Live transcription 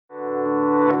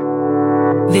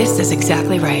This is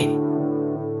exactly right.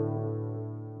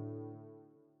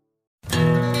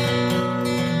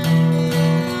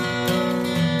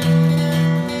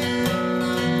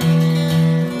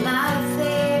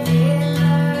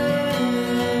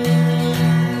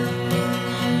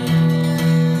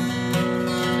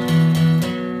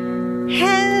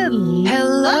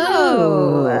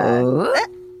 Hello.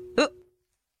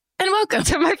 And welcome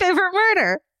To my favorite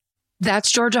murder.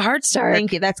 That's Georgia Hardstark.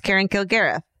 Thank you. That's Karen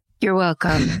Kilgariff. You're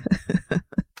welcome.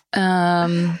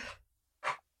 So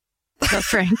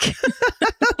Frank.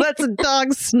 That's a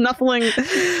dog snuffling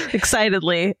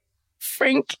excitedly.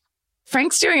 Frank's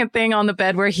doing a thing on the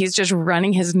bed where he's just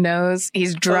running his nose.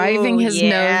 He's driving his nose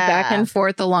back and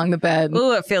forth along the bed.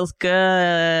 Ooh, it feels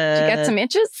good. Did you get some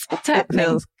itches? What's happening? It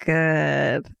feels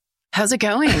good. How's it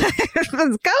going? It's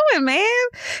going, man.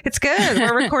 It's good.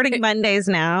 We're recording Mondays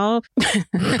now.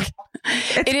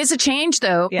 It is a change,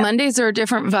 though. Yeah. Mondays are a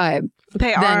different vibe.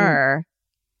 They are.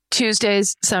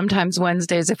 Tuesdays, sometimes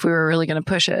Wednesdays, if we were really going to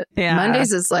push it. Yeah.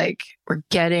 Mondays is like, we're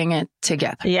getting it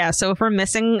together. Yeah. So if we're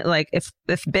missing, like, if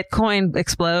Bitcoin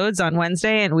explodes on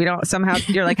Wednesday and we don't somehow,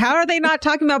 you're like, how are they not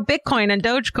talking about Bitcoin and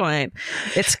Dogecoin?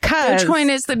 It's because Dogecoin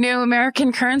is the new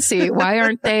American currency. Why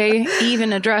aren't they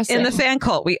even addressing? in the fan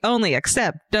cult, we only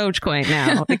accept Dogecoin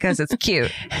now because it's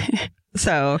cute.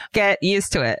 So get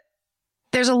used to it.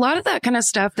 There's a lot of that kind of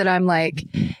stuff that I'm like,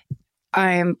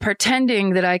 I'm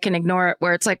pretending that I can ignore it,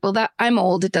 where it's like, well, that I'm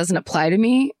old. It doesn't apply to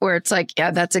me. Where it's like,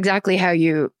 yeah, that's exactly how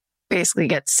you basically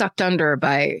get sucked under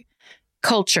by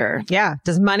culture. Yeah.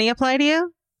 Does money apply to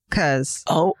you? Because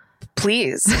Oh,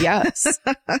 please. Yes.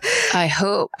 I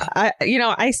hope.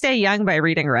 I stay young by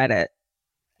reading Reddit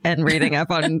and reading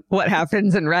up on what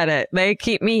happens in Reddit. They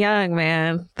keep me young,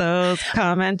 man. Those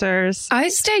commenters. I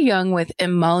stay young with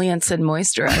emollients and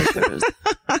moisturizers.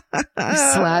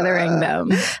 Slathering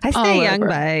them. I all stay young over.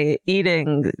 by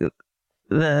eating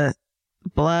the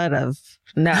blood of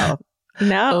no.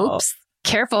 Oops.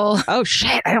 Careful. Oh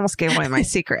shit! I almost gave away my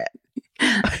secret.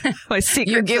 My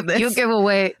secret. You give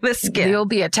away the skin. You'll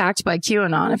be attacked by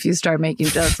QAnon if you start making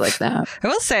jokes like that. I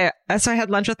will say, so I had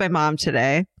lunch with my mom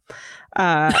today.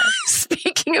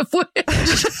 Speaking of which,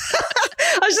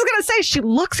 I was just gonna say she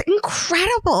looks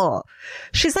incredible.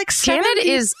 She's like Janet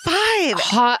is 75.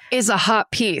 hot. Is a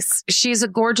hot piece. She's a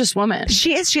gorgeous woman.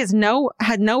 She is. She has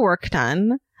had no work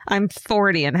done. I'm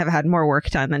 40 and have had more work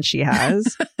done than she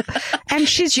has. And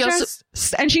she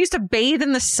used to bathe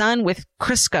in the sun with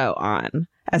Crisco on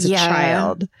as a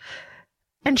child.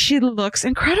 And she looks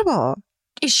incredible.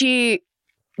 Does she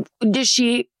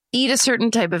eat a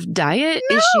certain type of diet?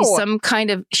 No. Is she some kind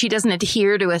of, she doesn't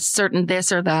adhere to a certain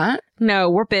this or that? No,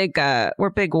 we're big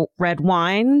red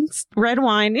wines. Red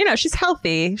wine. She's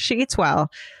healthy. She eats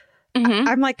well. Mm-hmm.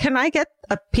 I'm like, can I get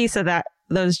a piece of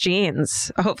those genes?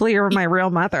 Hopefully you're my real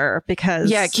mother,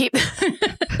 because keep.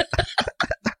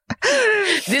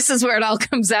 This is where it all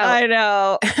comes out. I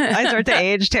know. I start to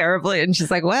age terribly, and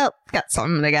she's like, well, got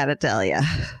something I gotta tell you.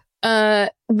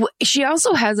 She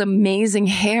also has amazing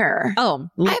hair. Oh,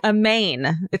 a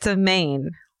mane. It's a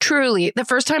mane. Truly. The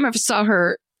first time I saw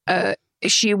her,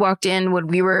 she walked in when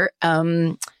we were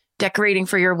decorating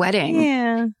for your wedding.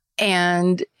 Yeah.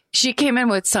 And she came in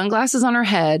with sunglasses on her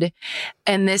head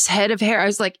and this head of hair. I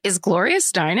was like, is Gloria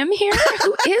Steinem here?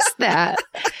 Who is that?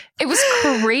 It was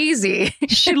crazy.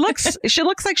 She looks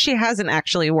like she hasn't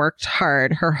actually worked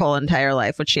hard her whole entire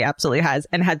life, which she absolutely has,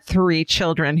 and had 3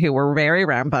 children who were very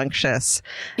rambunctious.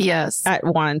 Yes. At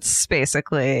once,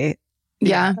 basically.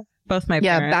 Yeah. Both my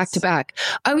parents. Back to back.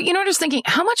 Oh, I was thinking,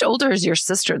 how much older is your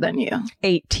sister than you?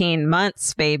 18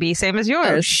 months, baby. Same as yours.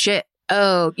 Oh, shit.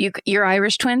 Oh, you're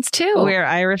Irish twins too. We're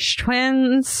Irish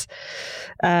twins.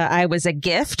 I was a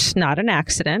gift, not an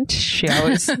accident. She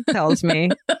always tells me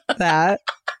that.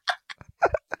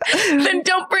 Then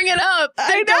don't bring it up.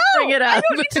 I Bring it up. I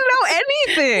don't need to know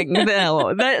anything,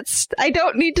 though. I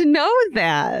don't need to know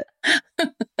that.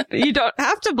 You don't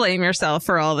have to blame yourself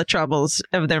for all the troubles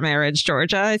of their marriage,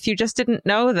 Georgia, if you just didn't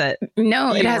know that.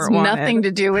 No, it has nothing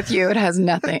to do with you. It has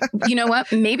nothing. You know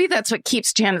what? Maybe that's what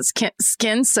keeps Janet's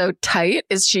skin so tight,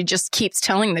 is she just keeps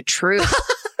telling the truth.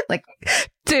 Like,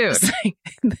 dude,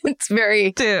 it's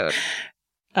very... Dude.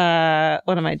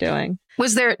 What am I doing?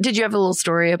 Did you have a little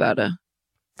story about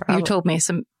you told me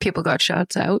some people got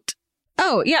shouts out.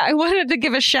 Oh, yeah. I wanted to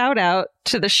give a shout out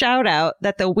to the shout out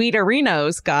that the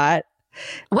Weedarinos got.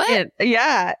 What?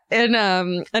 In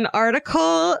an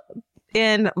article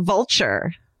in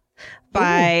Vulture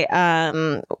by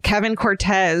Kevin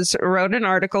Cortez, wrote an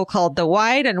article called The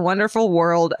Wide and Wonderful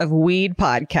World of Weed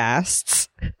Podcasts.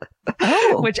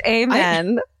 Oh. Which,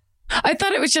 amen. I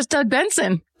thought it was just Doug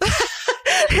Benson.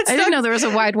 I didn't know there was a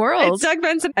wide world. It's Doug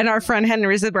Benson and our friend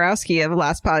Henry Zabrowski of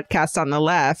Last Podcast on the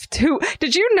Left. Who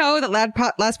did you know that Last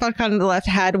Podcast on the Left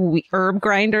had herb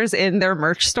grinders in their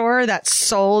merch store that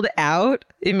sold out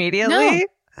immediately? No.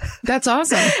 That's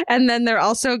awesome. And then they're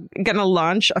also going to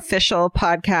launch official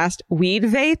podcast weed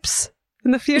vapes in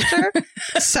the future.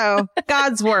 So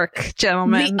God's work,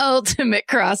 gentlemen. The ultimate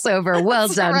crossover. Well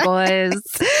done, boys.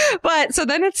 But so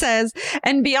then it says,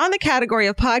 and beyond the category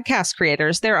of podcast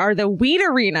creators, there are the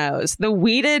Weederinos, the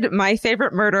weeded My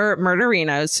Favorite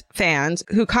Murderinos fans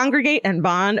who congregate and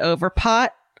bond over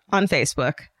pot on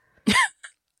Facebook.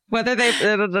 Whether they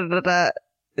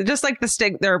just like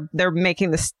the they're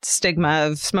making the stigma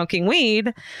of smoking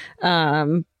weed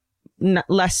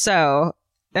less so.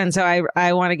 And so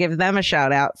I want to give them a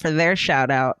shout out for their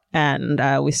shout out,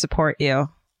 and we support you.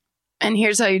 And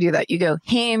here's how you do that. You go,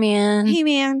 hey man. Hey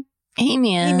man. Hey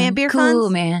man. Hey man, beer cool,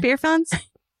 funds. Man. Beer funds.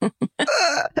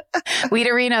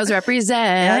 Weederinos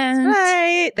represent. That's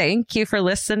right. Thank you for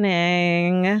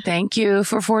listening. Thank you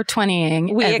for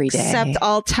 420ing we every accept day.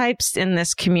 all types in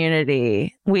this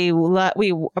community. We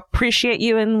appreciate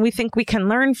you, and we think we can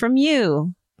learn from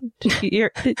you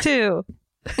too.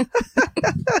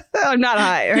 I'm not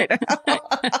high right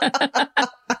now.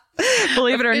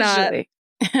 Believe it or not.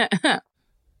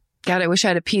 God, I wish I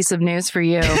had a piece of news for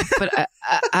you, but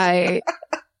I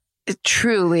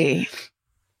truly,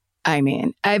 I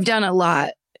mean, I've done a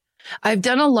lot. I've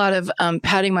done a lot of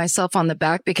patting myself on the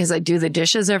back because I do the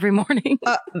dishes every morning.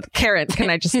 Karen, can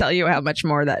I just tell you how much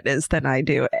more that is than I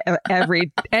do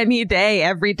every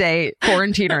day,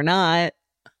 quarantine or not?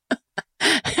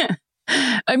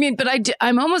 I mean, but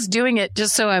I'm almost doing it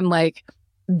just so I'm like,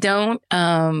 don't,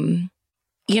 well,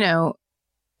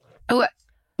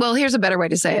 here's a better way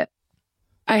to say it.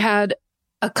 I had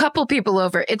a couple people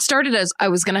over. It started as I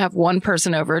was going to have one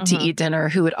person over to eat dinner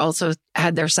who had also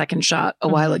had their second shot a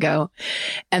while ago.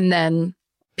 And then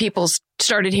people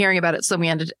started hearing about it. So we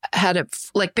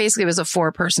basically it was a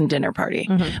 4-person dinner party,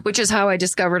 which is how I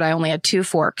discovered I only had 2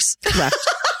 forks left.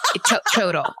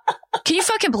 Total. Can you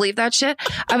fucking believe that shit?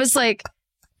 I was like,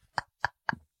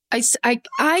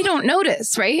 I don't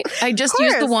notice, right? I just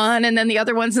use the one and then the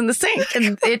other one's in the sink.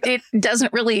 And it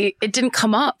didn't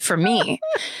come up for me.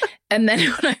 And then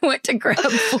when I went to grab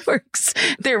forks,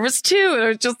 there was 2. And I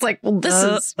was just like, well, this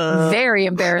is very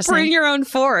embarrassing. Bring your own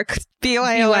fork.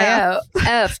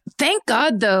 BYOF. Thank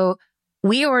God, though,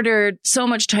 we ordered so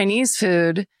much Chinese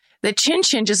food. The Chin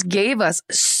Chin just gave us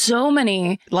so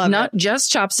many, not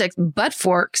just chopsticks, but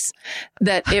forks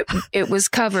that it was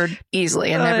covered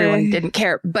easily and everyone didn't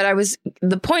care. But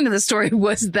the point of the story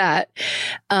was that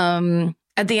at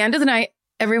the end of the night,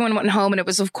 everyone went home and it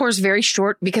was, of course, very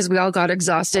short because we all got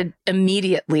exhausted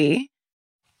immediately.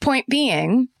 Point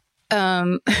being,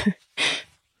 when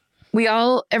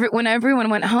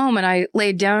everyone went home and I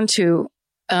laid down to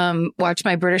watch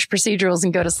my British procedurals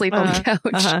and go to sleep on the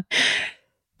couch,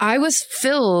 I was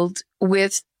filled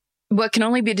with what can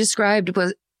only be described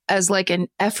as like an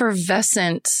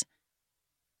effervescent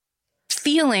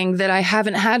feeling that I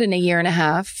haven't had in a year and a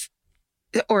half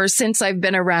or since I've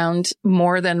been around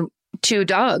more than 2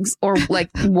 dogs or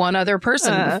like one other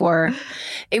person before.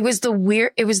 It was the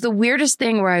weirdest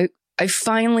thing where I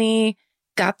finally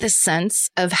got the sense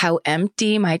of how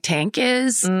empty my tank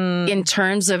is in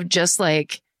terms of just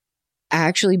like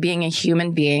actually being a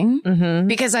human being,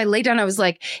 because I laid down, I was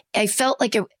like, I felt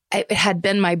like it had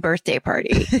been my birthday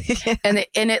party and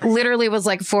it literally was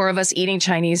like 4 of us eating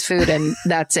Chinese food and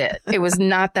that's it. It was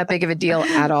not that big of a deal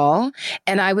at all.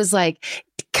 And I was like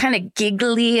kind of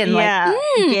giggly and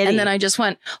and then I just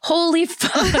went, holy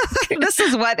fuck. This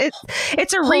is what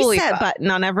it's a reset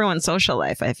button on everyone's social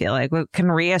life. I feel like we can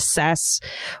reassess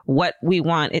what we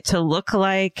want it to look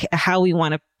like, how we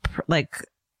want to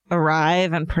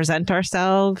arrive and present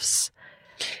ourselves.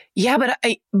 Yeah,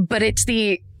 but it's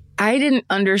I didn't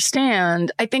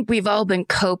understand. I think we've all been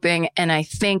coping, and I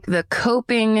think the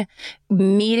coping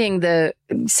meeting the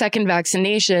second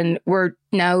vaccination, we're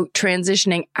now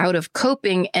transitioning out of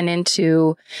coping and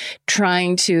into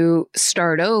trying to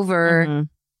start over.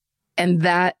 And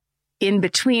that in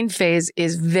between phase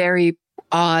is very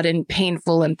odd and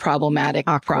painful and problematic.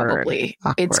 Probably.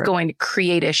 It's going to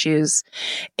create issues.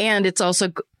 And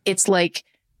it's like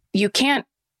you can't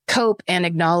cope and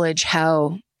acknowledge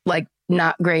how like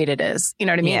not great it is. You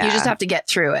know what I mean? You just have to get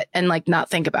through it and like not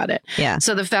think about it. Yeah.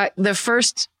 So the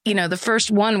first the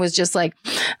first one was just like,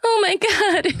 oh my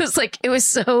God. It was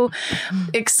so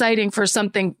exciting for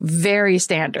something very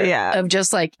standard of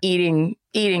just like eating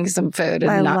some food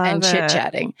and chit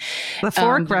chatting. The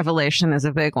fork revelation is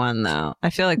a big one, though. I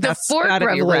feel like that's got to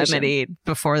be remedied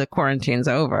before the quarantine's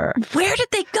over. Where did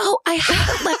they go? I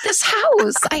haven't left this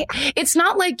house. It's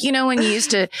not like, when you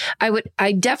used to,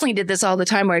 I definitely did this all the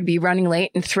time where I'd be running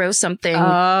late and throw something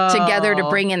together to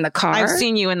bring in the car. I've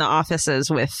seen you in the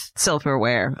offices with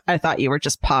silverware. I thought you were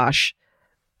just posh,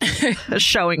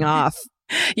 showing off.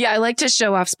 Yeah, I like to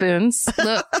show off spoons.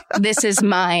 Look, this is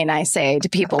mine, I say to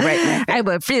people right now. I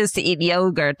refuse to eat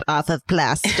yogurt off of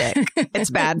plastic. It's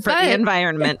bad for the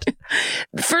environment.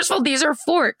 First of all, these are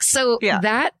forks. So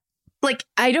that,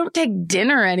 I don't take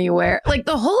dinner anywhere.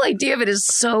 The whole idea of it is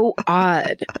so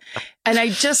odd. And I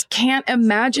just can't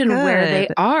imagine where they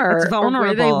are or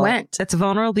where they went. It's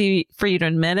vulnerable for you to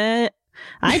admit it.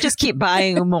 I just keep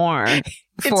buying more.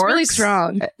 It's really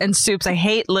strong. And soups. I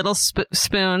hate little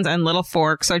spoons and little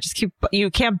forks. So I just you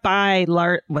can't buy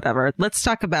whatever. Let's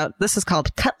talk about, this is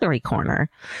called Cutlery Corner.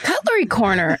 Cutlery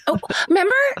Corner. Oh,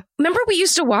 remember we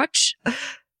used to watch?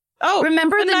 Oh,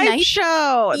 remember the knife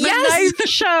show? The knife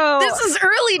show. This is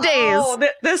early days. Oh,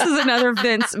 this is another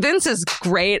Vince. Vince is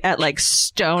great at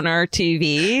stoner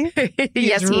TV.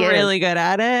 Yes, he is really good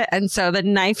at it. And so the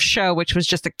knife show, which was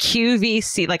just a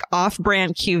QVC,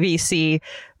 off-brand QVC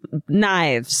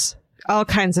knives, all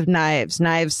kinds of knives,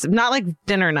 not like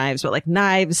dinner knives, but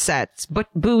knives sets, but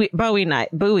Bowie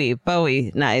knives,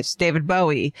 David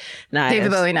Bowie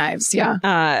knives.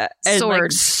 Yeah.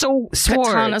 Swords,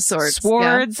 katana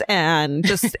swords, and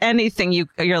just anything your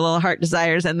little heart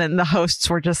desires. And then the hosts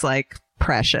were just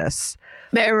precious.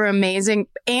 They were amazing.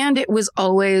 And it was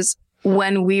always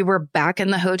when we were back in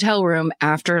the hotel room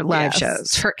after live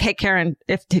shows. Hey, Karen,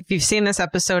 if you've seen this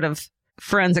episode of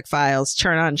Forensic Files,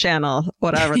 turn on channel,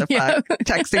 whatever the fuck,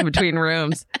 texting between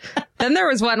rooms. Then there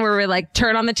was one where we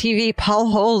turn on the TV.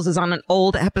 Paul Holes is on an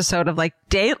old episode of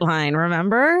Dateline,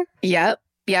 remember? Yep.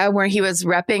 Yeah, where he was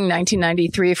repping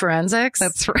 1993 forensics.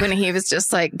 That's right. When he was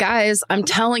just like, guys, I'm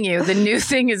telling you, the new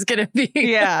thing is going to be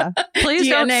please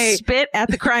don't spit at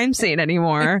the crime scene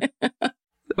anymore.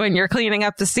 When you're cleaning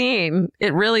up the scene,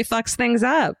 it really fucks things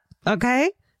up. Okay?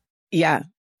 Yeah,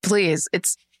 please.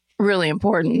 It's really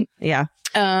important. Yeah.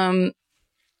 That's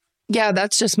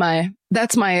my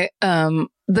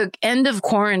the end of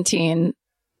quarantine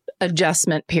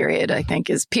adjustment period, I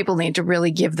think, is people need to really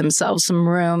give themselves some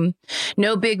room.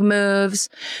 No big moves.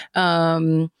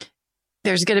 There's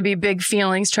going to be big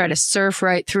feelings. Try to surf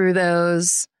right through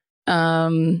those. Take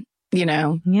a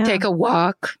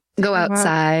walk, go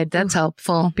outside. That's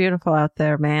helpful. Beautiful out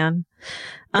there, man.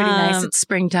 Pretty nice. It's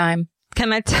springtime.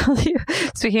 Can I tell you,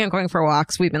 speaking of going for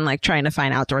walks, we've been trying to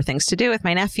find outdoor things to do with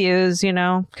my nephews,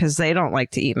 because they don't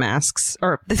like to eat masks.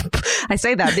 Or I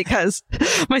say that because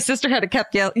my sister had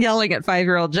kept yelling at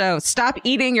 5-year-old Joe, stop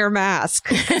eating your mask.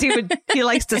 Because he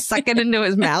likes to suck it into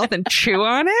his mouth and chew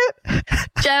on it.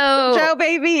 Joe,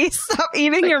 baby, stop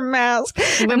eating your mask.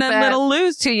 And then little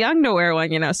Lou's too young to wear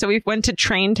one, So we went to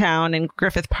Train Town in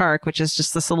Griffith Park, which is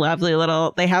just this lovely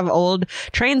they have old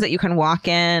trains that you can walk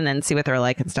in and see what they're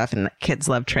like and stuff. And kids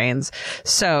love trains.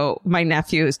 So my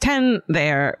nephew who's 10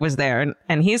 was there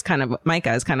and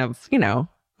Micah is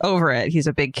over it. He's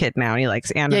a big kid now and he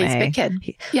likes anime. Yeah, he's a big kid.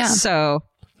 Yeah. So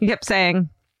he kept saying,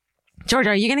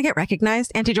 Georgia, are you going to get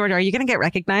recognized? Auntie Georgia, are you going to get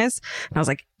recognized? And I was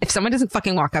like, if someone doesn't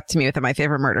fucking walk up to me with my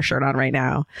favorite murder shirt on right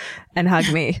now and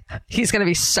hug me, he's going to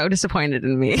be so disappointed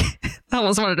in me. I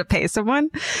almost wanted to pay someone.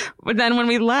 But then when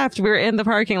we left, we were in the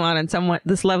parking lot and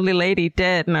this lovely lady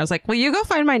did. And I was like, well, you go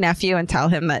find my nephew and tell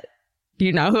him that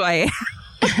you know who I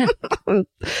am.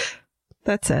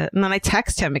 That's it. And then I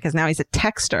text him because now he's a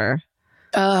texter.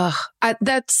 Nora's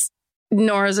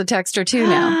a texter too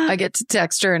now. I get to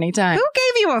text her anytime. Who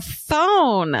gave you a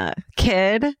phone,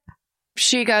 kid?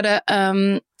 She got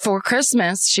for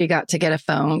Christmas, she got to get a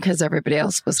phone because everybody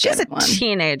else was getting one. She's a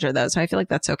teenager though, so I feel like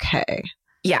that's okay.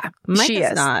 Yeah, she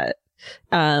is not.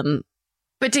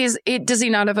 But does he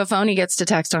not have a phone? He gets to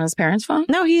text on his parents' phone?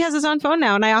 No, he has his own phone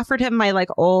now. And I offered him my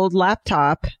old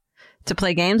laptop to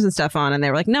play games and stuff on. And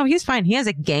they were like, no, he's fine. He has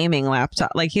a gaming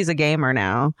laptop. He's a gamer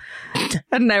now.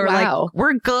 And they were like,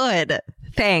 we're good.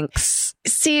 Thanks.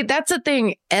 See, that's the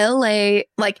thing. LA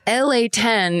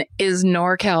 10 is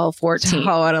NorCal 14.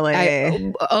 Totally.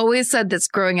 I always said this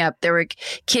growing up. There were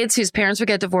kids whose parents would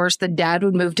get divorced. The dad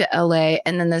would move to LA.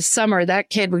 And then this summer, that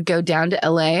kid would go down to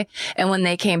LA. And when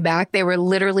they came back, they were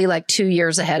literally 2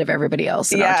 years ahead of everybody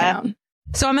else in our town.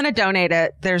 So I'm going to donate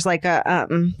it. There's a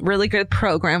really good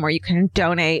program where you can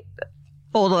donate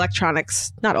old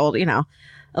electronics, not old,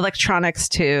 electronics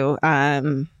to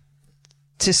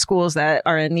schools that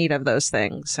are in need of those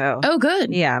things. So, oh,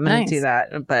 good. Yeah, I'm going to do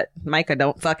that. But Micah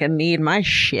don't fucking need my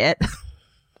shit.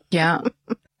 Yeah.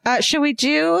 Should we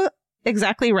do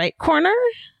Exactly Right Corner?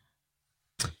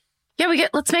 Yeah,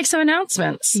 let's make some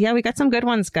announcements. Yeah, we got some good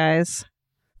ones, guys.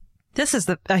 This is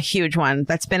a huge one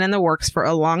that's been in the works for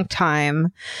a long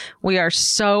time. We are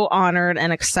so honored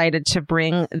and excited to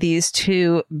bring these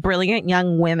two brilliant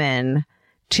young women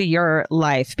to your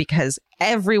life because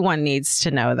everyone needs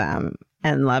to know them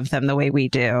and love them the way we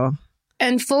do.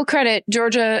 And full credit,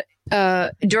 Georgia's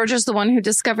the one who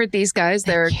discovered these guys.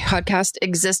 Their podcast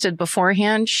existed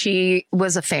beforehand. She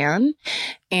was a fan.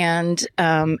 And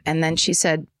then she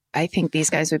said, I think these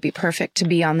guys would be perfect to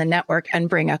be on the network and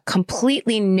bring a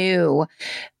completely new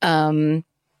genre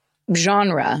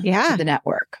to the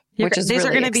network. These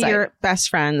are going to be your best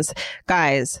friends.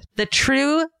 Guys, the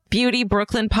True Beauty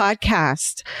Brooklyn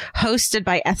podcast, hosted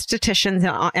by estheticians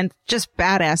and just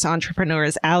badass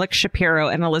entrepreneurs, Alex Shapiro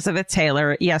and Elizabeth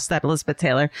Taylor. Yes, that Elizabeth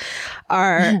Taylor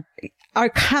are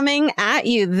coming at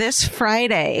you this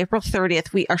Friday, April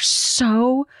 30th. We are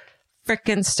so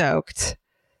freaking stoked.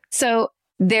 So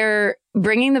they're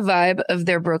bringing the vibe of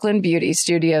their Brooklyn beauty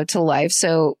studio to life.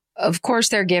 So of course,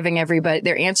 they're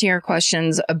answering your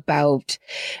questions about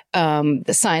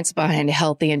the science behind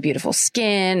healthy and beautiful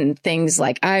skin and things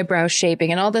like eyebrow shaping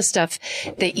and all the stuff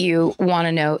that you want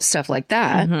to know, stuff like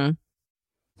that. Mm-hmm.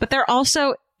 But they're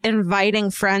also inviting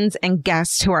friends and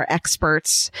guests who are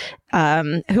experts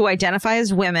who identify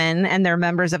as women, and they're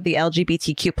members of the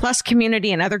LGBTQ plus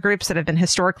community and other groups that have been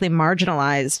historically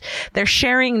marginalized. They're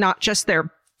sharing not just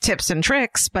their tips and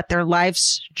tricks, but their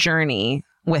life's journey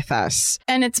with us.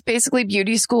 And it's basically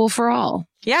beauty school for all.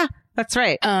 Yeah, that's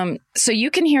right. So you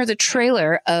can hear the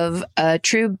trailer of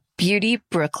True Beauty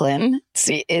Brooklyn.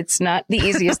 See, it's not the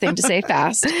easiest thing to say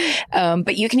fast,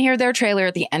 but you can hear their trailer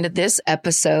at the end of this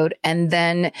episode. And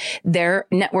then their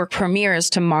network premiere is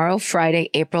tomorrow,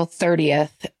 Friday, April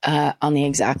 30th, on the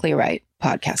Exactly Right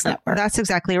podcast network. That's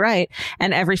exactly right.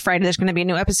 And every Friday there's going to be a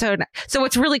new episode. So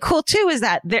what's really cool too is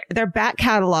that their back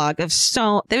catalog of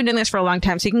they've been doing this for a long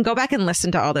time. So you can go back and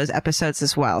listen to all those episodes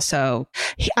as well. So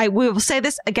I will say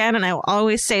this again, and I will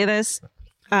always say this,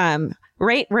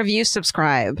 rate, review,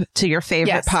 subscribe to your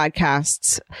favorite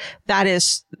podcasts. That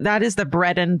is the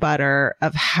bread and butter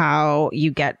of how you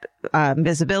get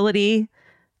visibility.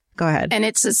 Go ahead. And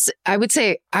I would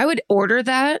say I would order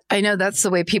that. I know that's the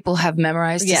way people have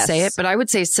memorized to say it, but I would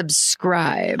say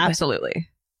subscribe. Absolutely.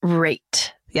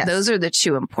 Rate. Yes. Those are the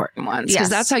two important ones. Because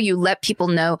that's how you let people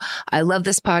know, I love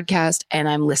this podcast and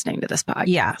I'm listening to this podcast.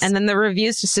 Yeah. And then the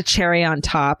reviews, just a cherry on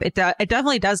top. It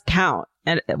definitely does count,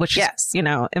 which is,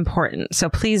 important. So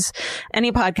please,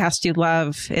 any podcast you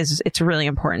love, it's really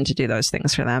important to do those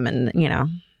things for them. And,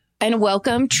 And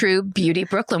welcome, True Beauty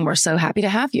Brooklyn. We're so happy to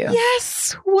have you.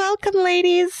 Yes. Welcome,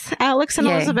 ladies. Alex and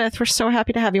Elizabeth, we're so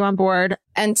happy to have you on board.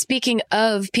 And speaking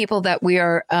of people that we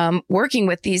are working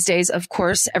with these days, of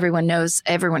course, everyone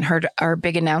heard our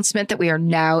big announcement that we are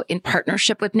now in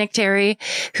partnership with Nick Terry,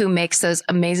 who makes those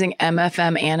amazing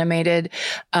MFM animated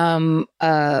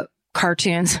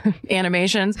cartoons,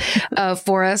 animations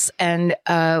for us. And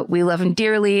we love him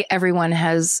dearly. Everyone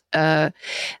has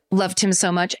loved him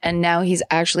so much. And now he's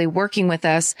actually working with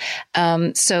us.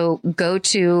 So go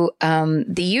to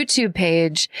the YouTube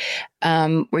page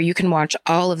where you can watch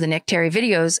all of the Nick Terry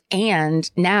videos. And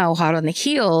now, hot on the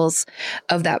heels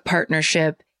of that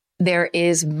partnership, there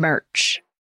is merch.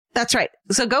 That's right.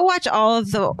 So go watch all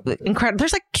of the incredible,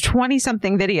 there's like 20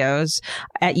 something videos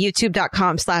at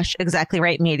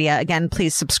youtube.com/exactlyrightmedia. Again,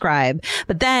 please subscribe,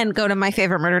 but then go to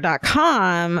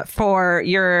myfavoritemurder.com for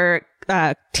your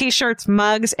t-shirts,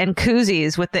 mugs, and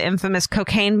koozies with the infamous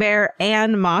Cocaine Bear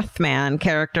and Mothman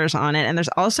characters on it. And there's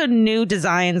also new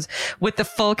designs with the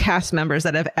full cast members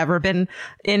that have ever been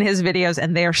in his videos.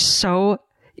 And they are so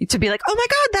to be like, oh my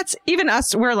God, that's even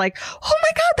us. We're like, oh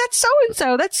my God, that's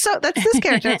so-and-so. That's this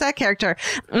character. That's that character.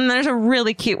 And there's a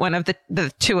really cute one of the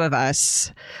two of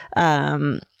us.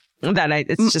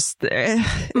 It's just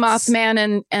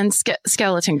Mothman and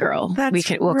Skeleton Girl.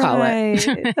 We'll call it.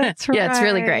 That's right. Yeah, it's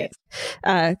really great.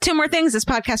 Two more things. This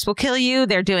podcast will kill you.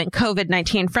 They're doing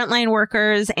COVID-19 frontline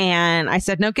workers. And I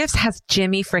Said No Gifts has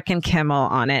Jimmy frickin' Kimmel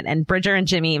on it. And Bridger and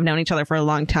Jimmy have known each other for a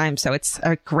long time. So it's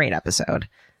a great episode.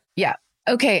 Yeah.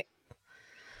 Okay.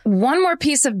 One more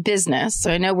piece of business.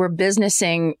 So I know we're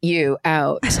businessing you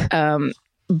out.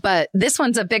 But this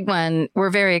one's a big one. We're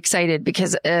very excited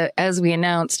because as we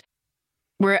announced,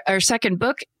 our second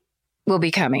book will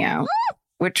be coming out.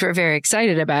 which we're very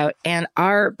excited about. And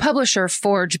our publisher,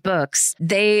 Forge Books,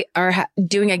 they are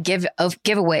doing a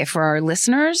giveaway for our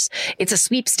listeners. It's a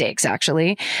sweepstakes,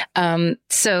 actually.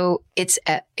 So it's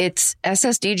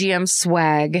SSDGM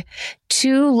swag.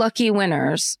 2 lucky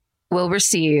winners will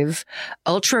receive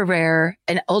an ultra rare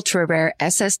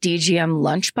SSDGM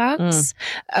lunchbox,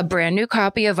 a brand new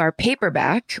copy of our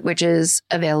paperback, which is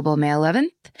available May 11th,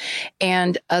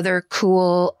 and other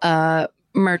cool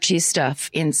merchy stuff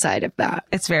inside of that.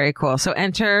 It's very cool. So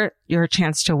enter your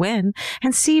chance to win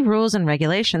and see rules and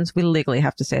regulations. We legally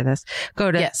have to say this.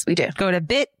 Yes, we do. Go to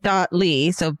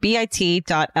bit.ly, so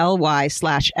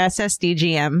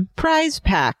bit.ly/SSDGM prize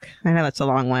pack. I know that's a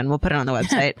long one. We'll put it on the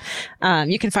website.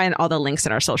 You can find all the links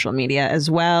in our social media as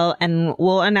well. And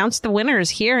we'll announce the winners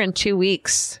here in 2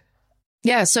 weeks.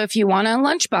 Yeah. So if you want a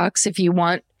lunchbox, if you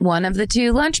want one of the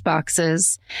 2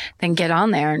 lunchboxes, then get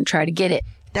on there and try to get it.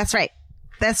 That's right.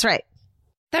 That's right.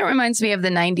 That reminds me of the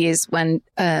 90s when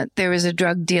there was a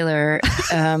drug dealer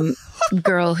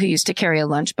girl who used to carry a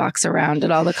lunchbox around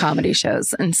at all the comedy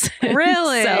shows and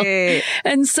really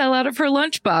sell out of her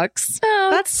lunchbox. Oh,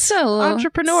 that's so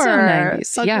entrepreneur.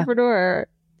 So 90s. Entrepreneur.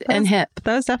 Yeah. And hip.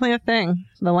 That was definitely a thing.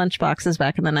 The lunchboxes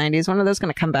back in the 90s. When are those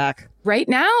going to come back? Right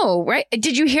now, right?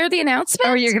 Did you hear the announcement?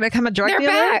 Oh, you're going to become a drug dealer?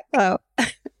 They're back. Oh.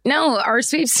 No, our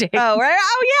sweepstakes. Oh, right.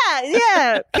 Oh,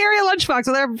 yeah. Carry a lunchbox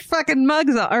with our fucking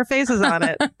mugs, our faces on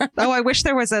it. Oh, I wish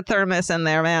there was a thermos in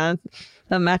there, man.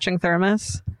 A matching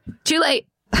thermos. Too late.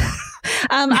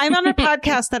 I'm on a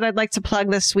podcast that I'd like to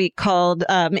plug this week called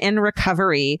In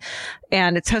Recovery.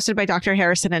 And it's hosted by Dr.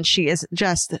 Harrison. And she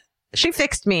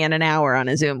fixed me in an hour on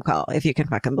a Zoom call, if you can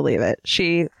fucking believe it.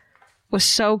 She was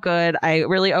so good. I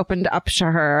really opened up to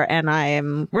her and I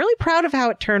am really proud of how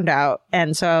it turned out.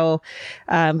 And so,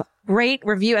 rate,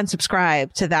 review, and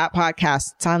subscribe to that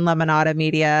podcast. It's on Lemonada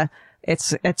Media.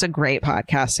 It's a great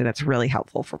podcast and it's really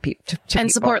helpful for people to and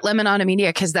people. Support Lemonada Media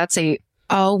because that's a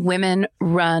all women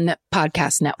run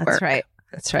podcast network. That's right.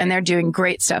 That's right. And they're doing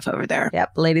great stuff over there.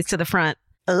 Yep. Ladies to the front.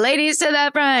 Ladies to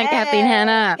the front. Hey, Kathleen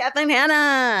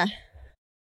Hanna.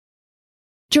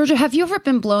 Georgia, have you ever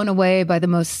been blown away by the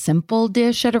most simple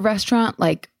dish at a restaurant,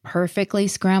 like perfectly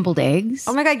scrambled eggs?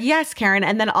 Oh my God, yes, Karen.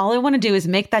 And then all I want to do is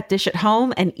make that dish at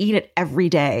home and eat it every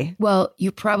day. Well,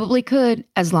 you probably could,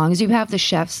 as long as you have the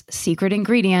chef's secret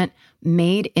ingredient,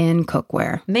 Made in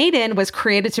cookware. Made in was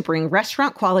created to bring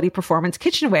restaurant quality performance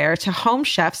kitchenware to home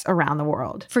chefs around the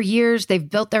world. For years, they've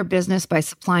built their business by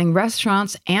supplying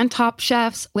restaurants and top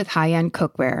chefs with high-end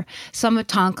cookware. Some of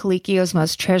Tom Colicchio's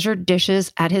most treasured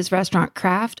dishes at his restaurant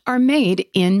Craft are made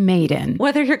in Made in.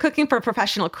 Whether you're cooking for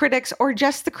professional critics or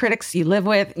just the critics you live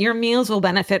with, your meals will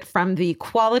benefit from the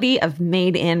quality of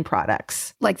Made in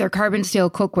products. Like their carbon steel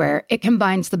cookware, it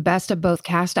combines the best of both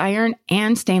cast iron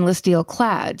and stainless steel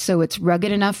clad, so it's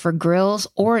rugged enough for grills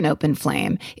or an open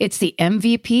flame. It's the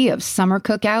MVP of summer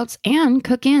cookouts and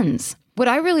cook-ins. What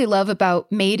I really love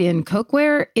about Made in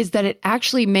cookware is that it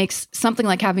actually makes something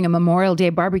like having a Memorial Day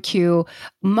barbecue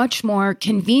much more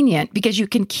convenient because you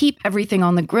can keep everything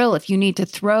on the grill. If you need to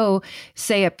throw,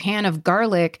 say, a pan of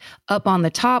garlic up on the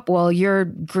top while you're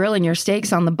grilling your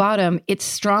steaks on the bottom, it's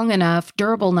strong enough,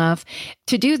 durable enough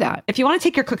to do that. If you want to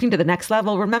take your cooking to the next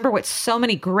level, remember what so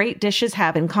many great dishes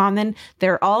have in common.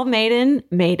 They're all made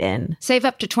in. Save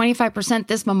up to 25%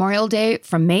 this Memorial Day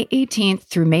from May 18th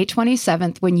through May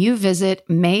 27th when you visit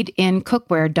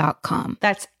madeincookware.com.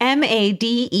 That's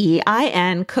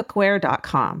MADEIN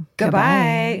cookware.com.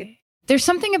 Goodbye. There's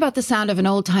something about the sound of an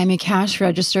old-timey cash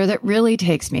register that really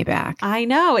takes me back. I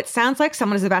know. It sounds like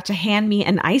someone is about to hand me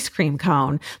an ice cream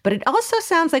cone, but it also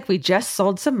sounds like we just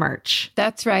sold some merch.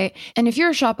 That's right. And if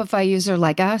you're a Shopify user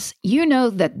like us, you know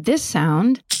that this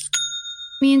sound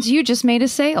means you just made a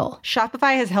sale.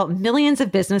 Shopify has helped millions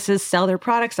of businesses sell their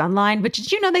products online, but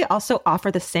did you know they also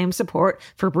offer the same support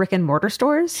for brick and mortar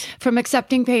stores? From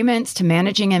accepting payments to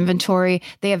managing inventory,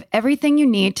 they have everything you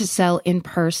need to sell in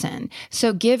person.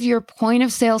 So give your point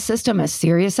of sale system a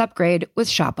serious upgrade with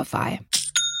Shopify.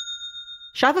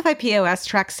 Shopify POS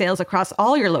tracks sales across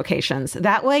all your locations.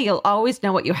 That way, you'll always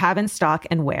know what you have in stock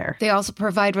and where. They also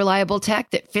provide reliable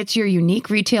tech that fits your unique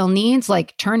retail needs,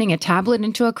 like turning a tablet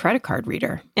into a credit card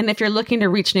reader. And if you're looking to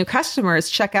reach new customers,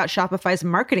 check out Shopify's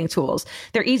marketing tools.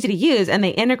 They're easy to use, and they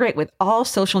integrate with all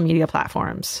social media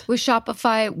platforms. With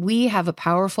Shopify, we have a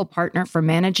powerful partner for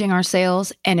managing our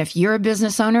sales. And if you're a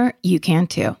business owner, you can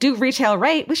too. Do retail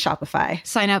right with Shopify.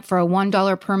 Sign up for a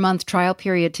 $1 per month trial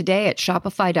period today at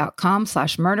shopify.com/murder.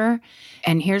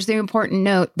 And here's the important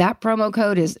note, that promo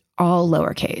code is all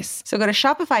lowercase. So go to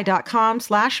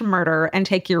shopify.com/murder and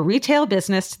take your retail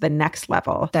business to the next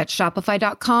level. That's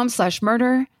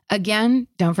shopify.com/murder, Again,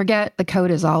 don't forget the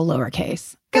code is all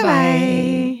lowercase.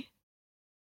 Goodbye.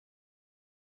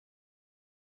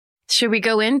 Should we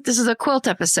go in? This is a quilt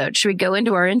episode. Should we go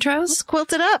into our intros? Let's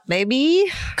quilt it up,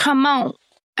 baby. Come on.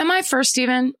 Am I first,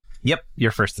 Steven? Yep,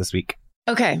 you're first this week.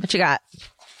 Okay. What you got?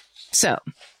 So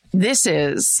this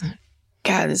is,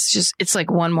 God, it's like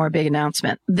one more big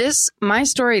announcement. My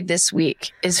story this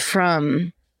week is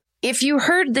from, if you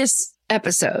heard this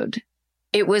episode,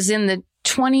 it was in the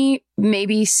 20,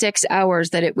 maybe 6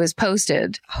 hours that it was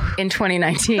posted in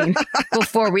 2019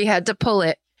 before we had to pull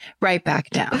it right back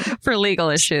down. For legal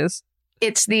issues.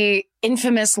 It's the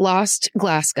infamous Lost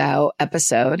Glasgow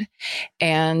episode.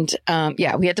 And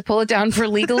we had to pull it down for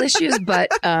legal issues. But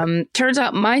turns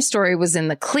out my story was in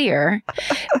the clear.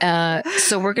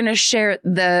 So we're going to share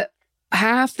the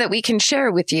half that we can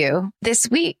share with you this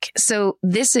week. So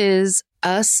this is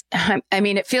us. I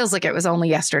mean, it feels like it was only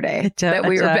yesterday that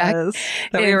we were back.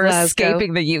 That we were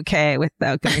escaping the UK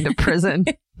without going to prison.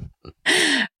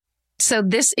 So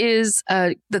this is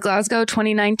the Glasgow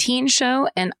 2019 show.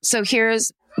 And so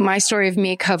here's my story of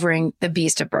me covering the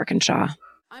Beast of Birkinshaw.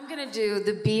 I'm going to do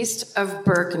the Beast of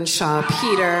Birkinshaw,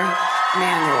 Peter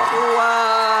Manuel.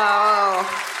 Whoa.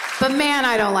 But man,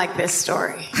 I don't like this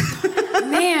story.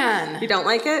 Man. You don't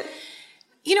like it?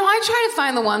 You know, I try to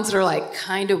find the ones that are like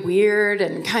kind of weird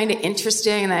and kind of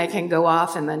interesting and that I can go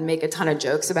off and then make a ton of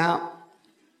jokes about.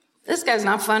 This guy's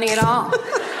not funny at all.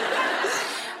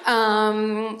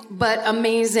 But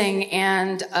amazing.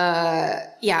 And,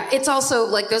 it's also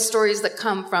like those stories that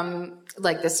come from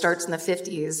like the starts in the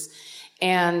 50s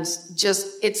and just,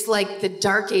 it's like the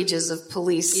dark ages of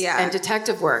police and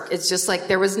detective work. It's just like,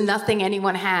 there was nothing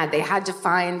anyone had. They had to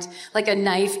find like a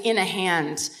knife in a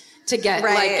hand to get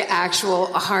like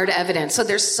actual hard evidence. So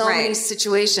there's so many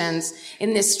situations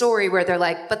in this story where they're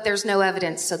like, but there's no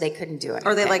evidence, so they couldn't do it.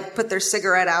 Or they like put their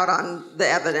cigarette out on the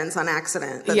evidence on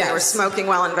accident that they were smoking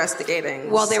while investigating.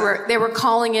 Well, they were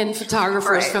calling in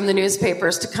photographers from the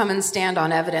newspapers to come and stand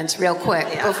on evidence real quick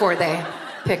before they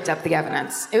picked up the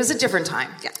evidence. It was a different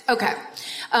time. Yeah. Okay.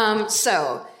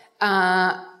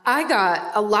 I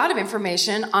got a lot of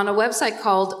information on a website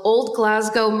called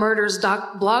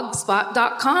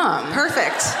oldglasgowmurders.blogspot.com.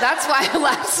 Perfect. That's why I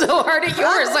laughed so hard at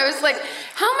yours. I was like,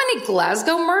 how many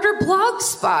Glasgow murder blog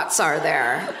spots are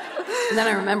there? And then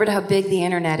I remembered how big the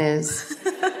internet is.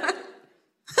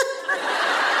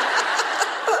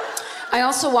 I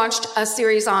also watched a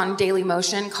series on Daily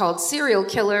Motion called Serial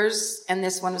Killers, and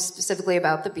this one was specifically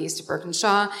about the Beast of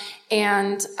Birkinshaw,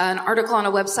 and an article on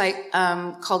a website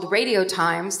called Radio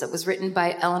Times that was written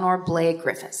by Eleanor Blay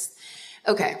Griffiths.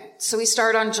 Okay, so we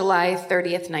start on July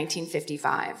 30th,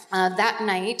 1955. That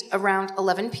night, around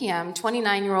 11 p.m.,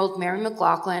 29-year-old Mary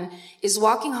McLaughlin is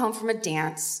walking home from a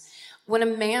dance when a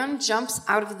man jumps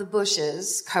out of the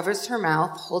bushes, covers her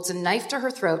mouth, holds a knife to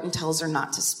her throat, and tells her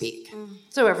not to speak.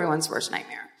 So everyone's worst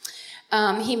nightmare.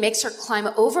 He makes her climb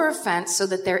over a fence so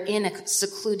that they're in a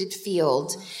secluded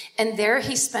field. And there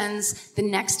he spends the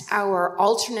next hour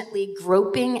alternately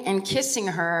groping and kissing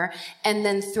her and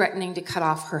then threatening to cut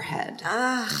off her head.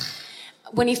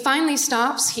 When he finally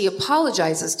stops, he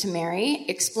apologizes to Mary,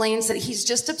 explains that he's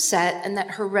just upset and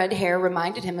that her red hair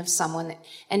reminded him of someone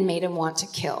and made him want to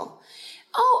kill.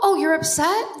 Oh, you're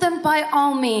upset? Then by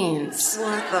all means.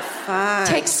 What the fuck?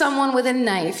 Take someone with a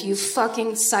knife, you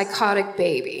fucking psychotic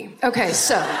baby. Okay,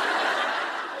 so.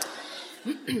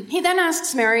 He then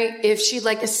asks Mary if she'd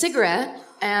like a cigarette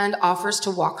and offers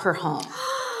to walk her home.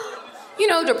 You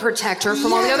know, to protect her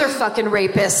from all the other fucking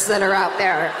rapists that are out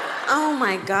there. Oh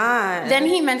my God. Then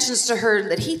he mentions to her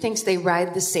that he thinks they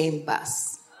ride the same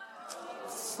bus.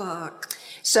 Fuck.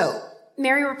 So,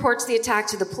 Mary reports the attack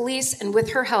to the police, and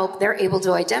with her help, they're able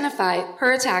to identify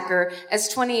her attacker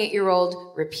as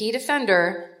 28-year-old repeat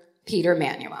offender Peter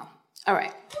Manuel. All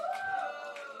right.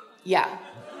 Yeah.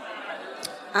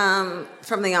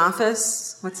 From The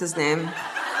Office. What's his name?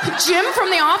 Jim from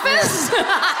The Office?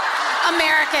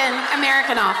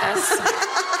 American Office.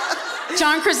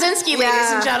 John Krasinski,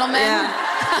 ladies and gentlemen. Yeah.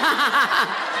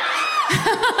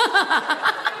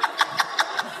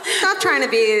 Stop trying to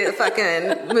be a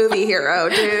fucking movie hero,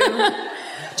 dude.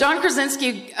 John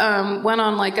Krasinski went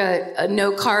on like a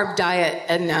no-carb diet,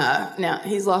 and now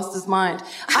he's lost his mind.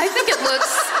 I think it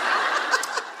looks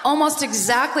almost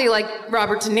exactly like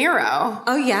Robert De Niro.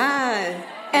 Oh, yeah.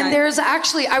 And there's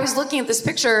actually, I was looking at this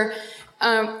picture,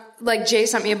 like Jay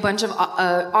sent me a bunch of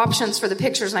options for the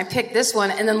pictures, and I picked this one,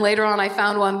 and then later on I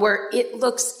found one where it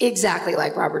looks exactly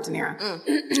like Robert De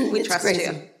Niro. We trust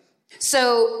you.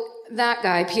 So that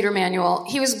guy, Peter Manuel,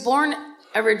 he was born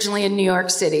originally in New York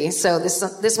City, so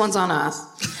this one's on us.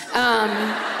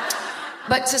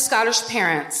 but to Scottish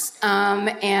parents. And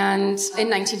in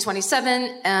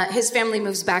 1927, his family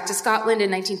moves back to Scotland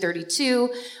in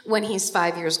 1932 when he's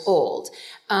 5 years old.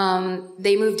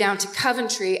 They move down to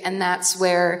Coventry, and that's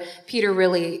where Peter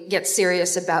really gets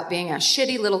serious about being a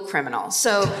shitty little criminal.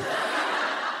 So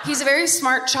he's a very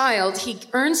smart child. He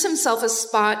earns himself a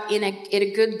spot in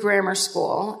a good grammar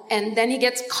school, and then he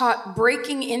gets caught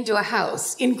breaking into a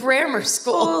house in grammar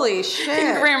school. Holy shit.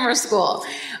 In grammar school.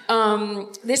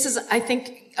 This is, I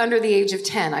think, under the age of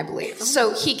 10, I believe.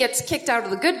 So he gets kicked out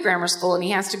of the good grammar school, and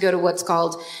he has to go to what's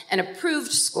called an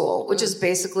approved school, which is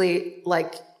basically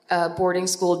like a boarding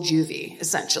school juvie,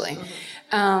 essentially.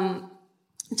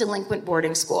 Delinquent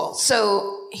boarding school.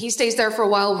 So he stays there for a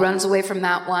while, runs away from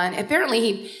that one.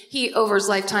 Apparently he over his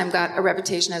lifetime got a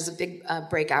reputation as a big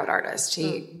breakout artist.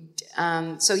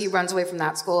 So he runs away from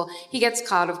that school. He gets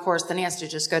caught, of course, then he has to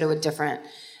just go to a different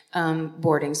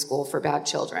boarding school for bad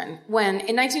children. When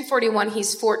in 1941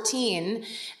 he's 14,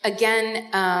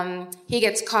 again, he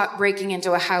gets caught breaking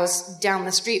into a house down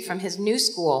the street from his new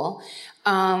school.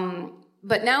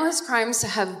 But now his crimes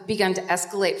have begun to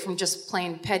escalate from just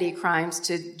plain petty crimes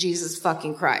to Jesus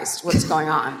fucking Christ. What's going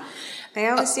on? They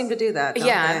always seem to do that,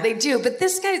 don't they do. But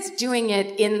this guy's doing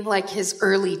it in like his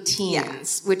early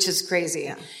teens, which is crazy.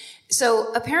 Yeah.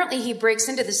 So apparently he breaks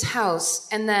into this house,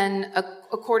 and then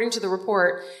according to the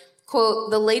report,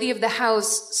 quote, the lady of the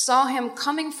house saw him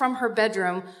coming from her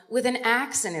bedroom with an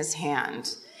axe in his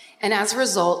hand. And as a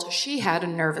result, she had a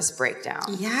nervous breakdown.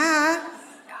 Yeah.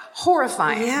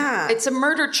 Horrifying. Yeah. It's a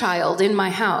murder child in my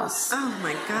house. Oh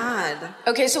my God.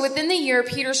 Okay, so within the year,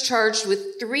 Peter's charged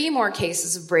with 3 more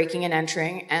cases of breaking and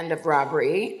entering and of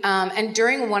robbery. And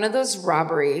during one of those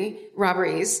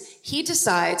robberies, he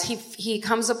decides he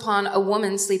comes upon a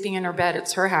woman sleeping in her bed.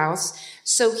 It's her house.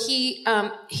 So he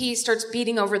starts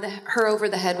beating her over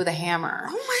the head with a hammer.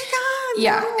 Oh my God.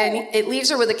 Yeah, no. and it leaves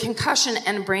her with a concussion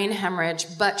and brain hemorrhage,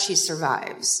 but she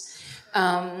survives.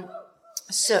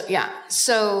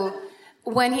 So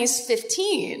when he's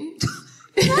 15,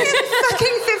 he's not even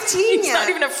fucking 15 he's yet. not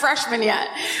even a freshman yet.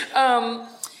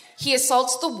 He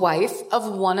assaults the wife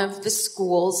of one of the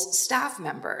school's staff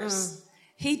members.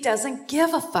 He doesn't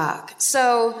give a fuck.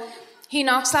 So he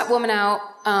knocks that woman out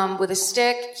with a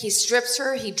stick. He strips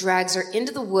her. He drags her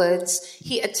into the woods.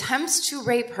 He attempts to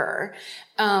rape her,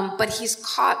 but he's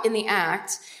caught in the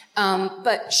act.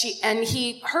 But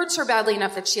he hurts her badly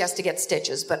enough that she has to get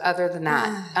stitches. But other than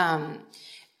that,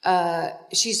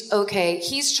 she's okay.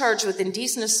 He's charged with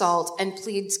indecent assault and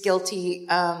pleads guilty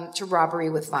to robbery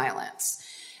with violence.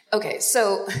 Okay,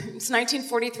 so it's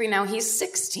 1943 now. He's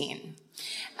 16.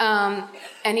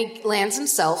 And he lands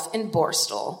himself in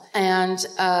Borstal, and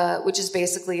which is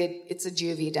basically it's a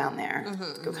juvie down there,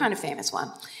 kind of famous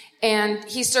one. And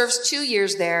he serves 2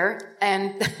 years there,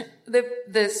 and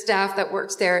the staff that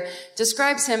works there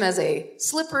describes him as a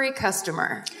slippery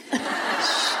customer.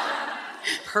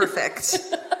 Perfect.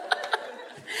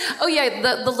 Oh yeah,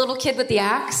 the little kid with the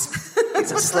axe.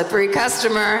 He's a slippery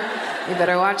customer. You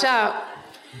better watch out.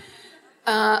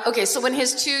 Okay, so when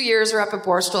his 2 years are up at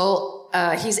Borstal,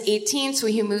 he's 18, so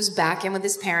he moves back in with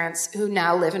his parents, who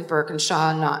now live in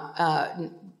Birkenshaw,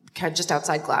 just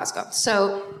outside Glasgow.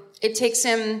 So it takes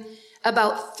him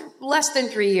about less than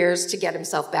 3 years to get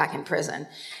himself back in prison.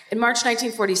 In March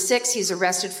 1946, he's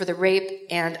arrested for the rape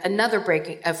and another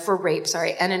breaking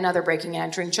and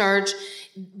entering charge.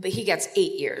 But he gets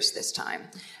 8 years this time.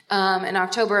 In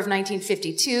October of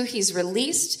 1952, he's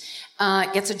released,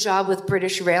 gets a job with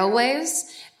British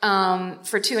Railways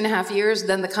for 2.5 years.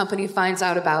 Then the company finds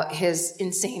out about his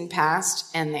insane past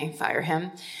and they fire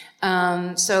him.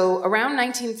 So around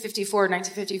 1954,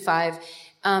 1955,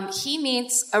 he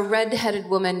meets a red-headed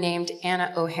woman named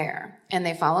Anna O'Hare, and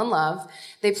they fall in love.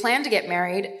 They plan to get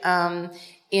married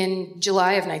in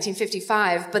July of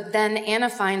 1955, but then Anna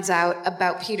finds out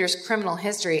about Peter's criminal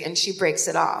history, and she breaks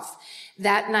it off.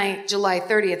 That night, July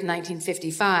 30th,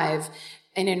 1955,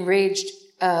 an enraged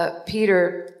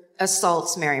Peter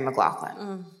assaults Mary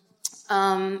McLaughlin.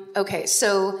 Okay,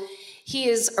 so he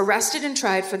is arrested and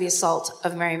tried for the assault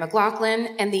of Mary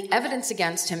McLaughlin, and the evidence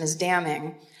against him is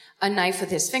damning. A knife with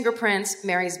his fingerprints,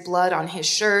 Mary's blood on his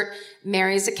shirt,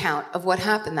 Mary's account of what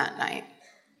happened that night.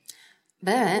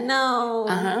 But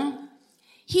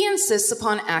he insists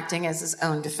upon acting as his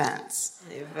own defense.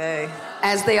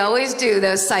 As they always do,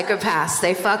 those psychopaths.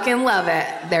 They fucking love it.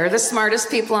 They're the smartest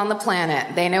people on the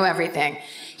planet. They know everything.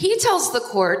 He tells the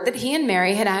court that he and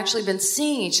Mary had actually been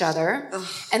seeing each other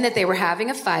and that they were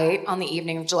having a fight on the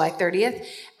evening of July 30th.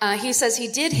 He says he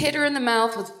did hit her in the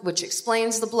mouth, which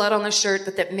explains the blood on the shirt,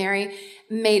 but that Mary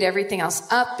made everything else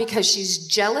up because she's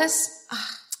jealous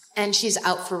and she's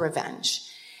out for revenge.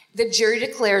 The jury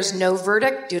declares no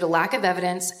verdict due to lack of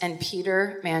evidence, and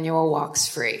Peter Manuel walks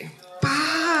free.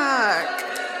 Fuck.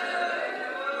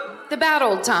 The bad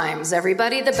old times,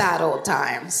 everybody, the bad old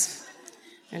times.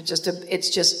 It's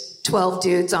just 12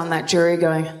 dudes on that jury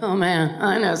going, oh man,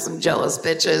 I know some jealous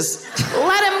bitches.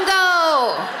 Let him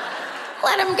go.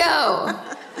 Let him go.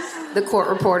 The court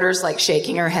reporter's like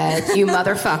shaking her head. You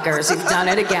motherfuckers, you've done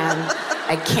it again.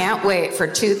 I can't wait for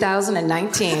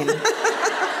 2019.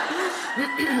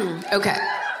 Okay.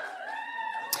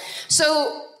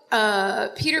 So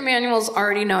Peter Manuel's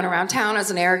already known around town as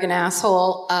an arrogant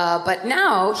asshole, but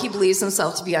now he believes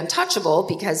himself to be untouchable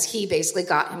because he basically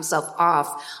got himself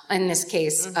off in this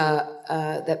case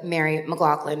that Mary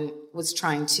McLaughlin was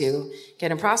trying to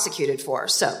get him prosecuted for.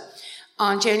 So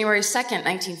on January 2nd,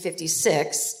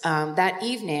 1956, that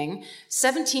evening,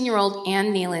 17-year-old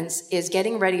Ann Nealons is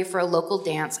getting ready for a local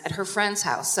dance at her friend's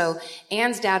house. So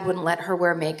Ann's dad wouldn't let her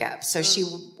wear makeup. So she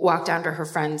walked down to her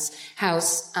friend's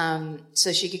house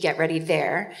so she could get ready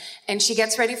there. And she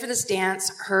gets ready for this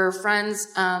dance. Her friends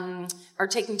are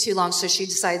taking too long, so she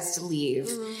decides to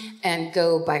leave and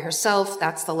go by herself.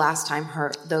 That's the last time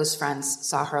those friends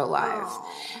saw her alive.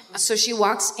 Aww. So she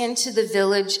walks into the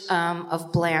village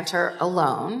of Blantyre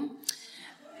alone.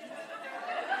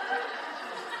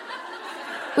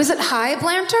 Was it High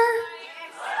Blantyre?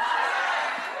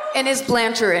 And is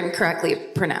Blantyre incorrectly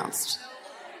pronounced?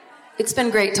 It's been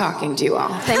great talking to you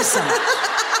all. Thanks so much.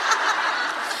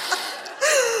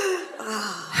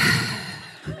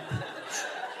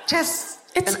 Just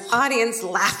an audience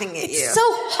laughing at you. It's so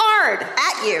hard.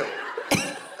 At you.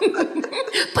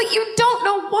 But you don't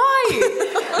know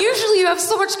why. Usually you have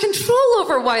so much control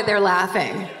over why they're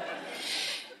laughing.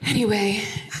 Anyway,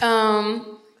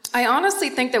 I honestly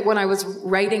think that when I was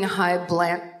writing High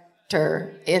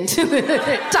Blantyre into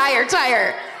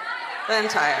tire.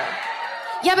 Blantyre.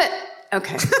 Yeah, but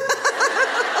okay.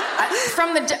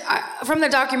 From the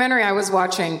documentary I was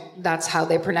watching, that's how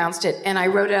they pronounced it, and I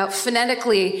wrote it out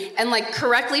phonetically and like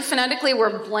correctly phonetically, where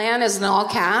 "bland" is in all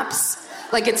caps,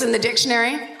 like it's in the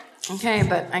dictionary. Okay,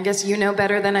 but I guess you know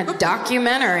better than a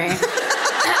documentary.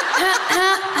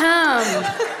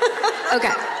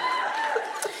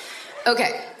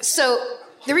 Okay. So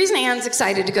the reason Anne's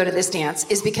excited to go to this dance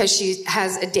is because she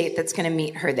has a date that's going to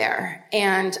meet her there.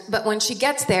 But when she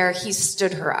gets there, he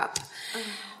stood her up.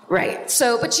 Right.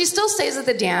 So, but she still stays at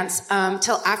the dance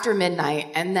till after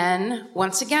midnight, and then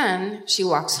once again she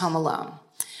walks home alone.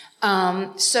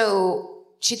 So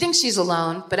she thinks she's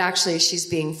alone, but actually she's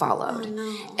being followed. Oh,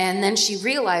 no. And then she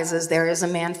realizes there is a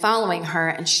man following her,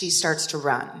 and she starts to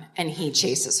run, and he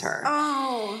chases her.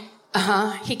 Oh.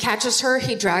 He catches her,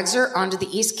 he drags her onto the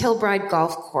East Kilbride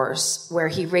golf course, where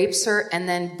he rapes her and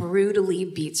then brutally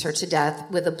beats her to death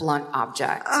with a blunt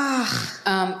object.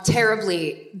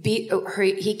 Terribly beat her.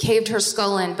 He caved her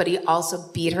skull in, but he also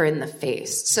beat her in the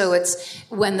face. So it's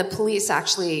when the police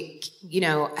actually,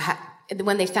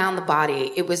 when they found the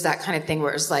body, it was that kind of thing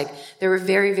where it was like, there were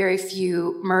very, very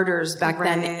few murders back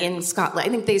then in Scotland. I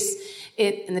think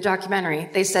in the documentary,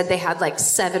 they said they had like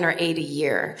 7 or 8 a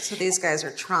year. So these guys are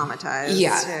traumatized.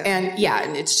 Yeah. Too.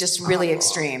 And it's just really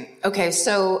extreme. Okay.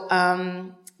 So,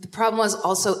 the problem was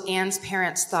also Anne's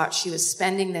parents thought she was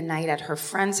spending the night at her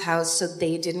friend's house, so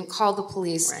they didn't call the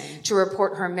police to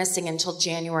report her missing until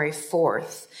January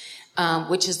 4th,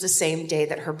 which is the same day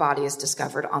that her body is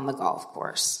discovered on the golf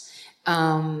course.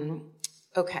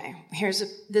 Okay, this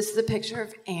is the picture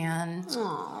of Anne.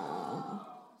 Aww.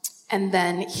 And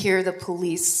then here the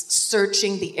police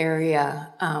searching the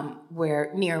area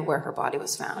near where her body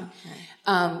was found.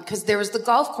 Because there was the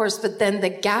golf course, but then the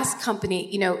gas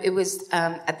company, it was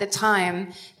at the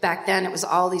time back then it was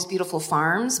all these beautiful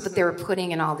farms, but they were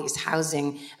putting in all these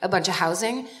a bunch of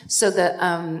housing. So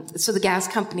the gas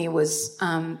company was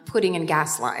putting in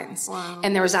gas lines. Wow.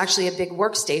 And there was actually a big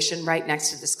workstation right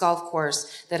next to this golf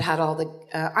course that had all the.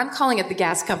 I'm calling it the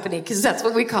gas company because that's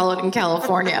what we call it in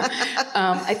California.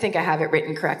 I think I have it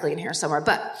written correctly in here somewhere,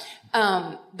 but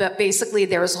basically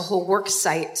there was a whole work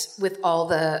site with all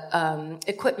the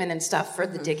equipment and stuff for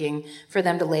the digging for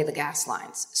them to lay the gas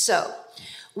lines. So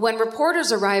when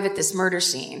reporters arrive at this murder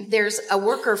scene, there's a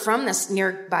worker from this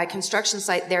nearby construction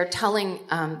site there telling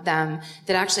them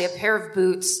that actually a pair of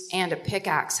boots and a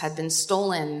pickaxe had been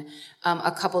stolen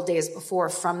a couple days before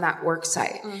from that work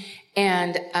site.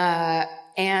 And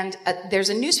there's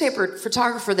a newspaper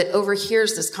photographer that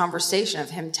overhears this conversation of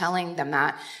him telling them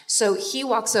that. So he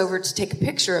walks over to take a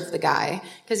picture of the guy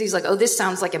because he's like, oh, this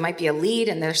sounds like it might be a lead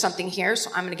and there's something here. So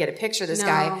I'm going to get a picture of this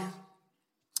guy.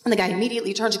 And the guy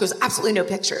immediately turns and goes, absolutely no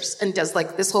pictures, and does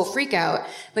like this whole freak out.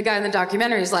 The guy in the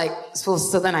documentary is like,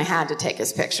 so then I had to take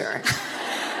his picture.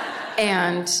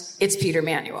 And it's Peter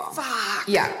Manuel. Fuck.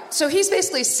 Yeah. So he's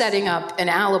basically setting up an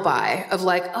alibi of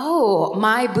like, oh,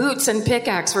 my boots and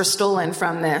pickaxe were stolen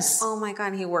from this. Oh my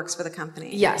God, he works for the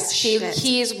company. Yes,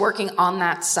 he's working on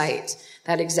that site,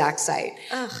 that exact site.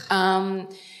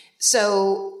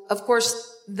 So, of course,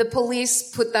 the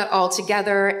police put that all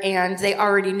together, and they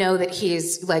already know that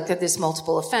he's like this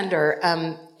multiple offender.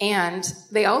 And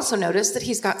they also notice that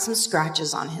he's got some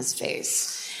scratches on his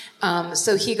face.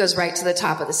 So he goes right to the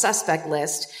top of the suspect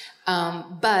list.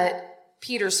 But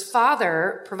Peter's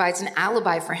father provides an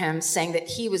alibi for him, saying that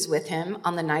he was with him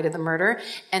on the night of the murder.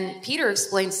 And Peter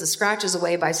explains the scratches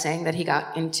away by saying that he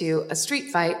got into a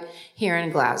street fight here in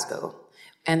Glasgow.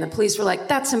 And the police were like,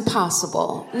 that's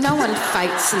impossible. No one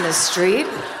fights in the street,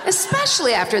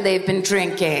 especially after they've been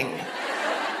drinking.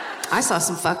 I saw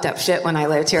some fucked up shit when I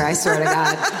lived here, I swear to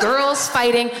God. Girls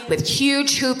fighting with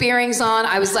huge hoop earrings on.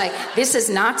 I was like, this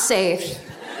is not safe.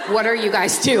 What are you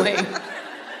guys doing?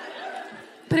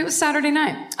 But it was Saturday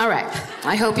night. All right.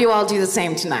 I hope you all do the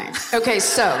same tonight. Okay,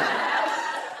 so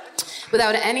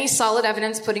without any solid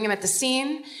evidence putting him at the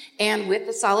scene, and with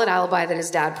the solid alibi that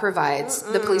his dad provides,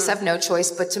 the police have no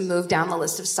choice but to move down the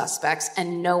list of suspects,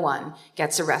 and no one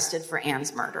gets arrested for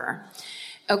Anne's murder.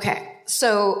 Okay,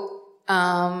 so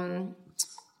when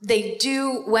they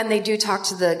do talk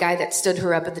to the guy that stood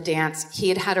her up at the dance, he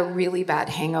had a really bad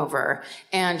hangover,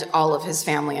 and all of his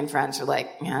family and friends are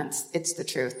like, yeah, it's the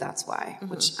truth, that's why,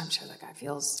 which I'm sure that guy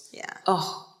feels,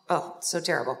 so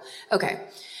terrible. Okay.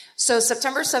 So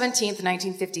September 17th,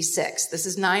 1956, this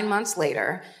is 9 months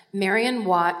later, Marion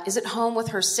Watt is at home with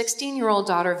her 16-year-old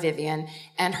daughter, Vivian,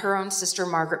 and her own sister,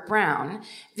 Margaret Brown.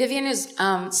 Vivian has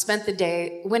spent the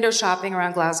day window shopping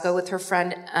around Glasgow with her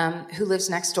friend who lives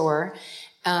next door.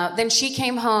 Then she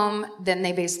came home. Then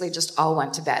they basically just all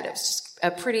went to bed. It was just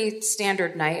a pretty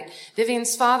standard night.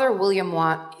 Vivian's father, William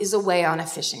Watt, is away on a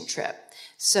fishing trip.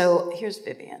 So here's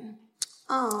Vivian.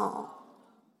 Oh.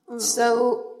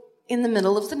 So in the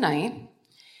middle of the night,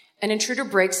 an intruder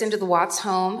breaks into the Watts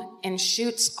home and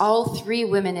shoots all three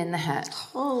women in the head.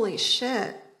 Holy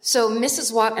shit. So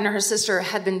Mrs. Watt and her sister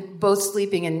had been both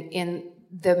sleeping in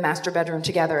the master bedroom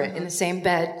together in the same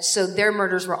bed, so their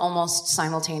murders were almost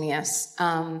simultaneous.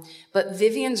 But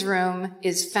Vivian's room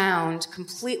is found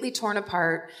completely torn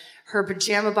apart. Her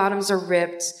pajama bottoms are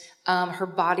ripped. Her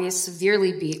body is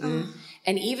severely beaten.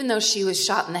 And even though she was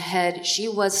shot in the head, she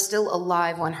was still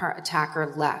alive when her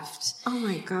attacker left. Oh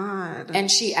my God. And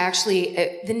she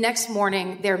actually, the next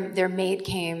morning, their maid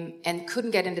came and couldn't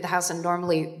get into the house. And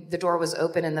normally the door was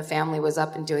open and the family was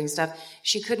up and doing stuff.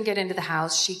 She couldn't get into the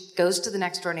house. She goes to the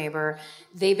next door neighbor.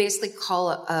 They basically call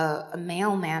a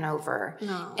mailman over.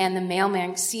 No. And the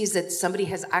mailman sees that somebody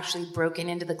has actually broken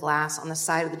into the glass on the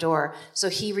side of the door. So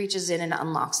he reaches in and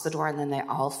unlocks the door, and then they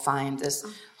all find this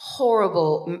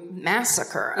horrible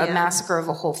massacre, a massacre of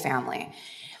a whole family.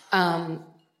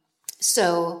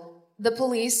 So the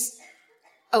police,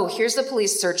 here's the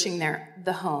police searching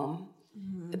the home.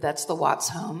 That's the Watts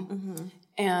home.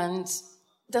 And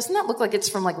doesn't that look like it's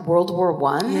from like World War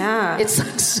I? Yeah. It's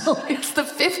like, it's the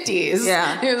 50s.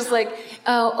 Yeah. It was like,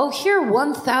 here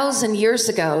 1,000 years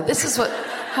ago, this is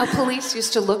how police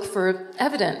used to look for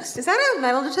evidence. Is that a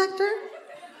metal detector?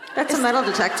 That's a metal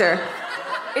detector.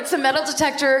 It's a metal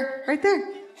detector. Right there.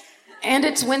 And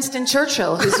it's Winston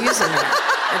Churchill who's using it.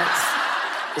 And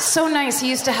it's so nice. He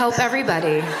used to help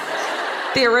everybody.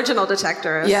 The original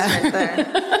detector is right there.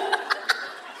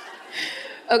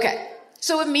 Okay.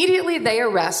 So immediately they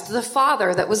arrest the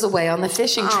father that was away on the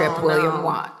fishing trip, William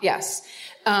Watt. Yes.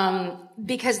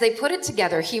 Because they put it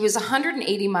together. He was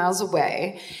 180 miles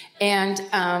away. And...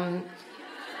 oh,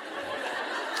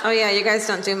 yeah. You guys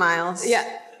don't do miles.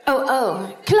 Yeah.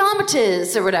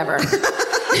 Kilometers or whatever.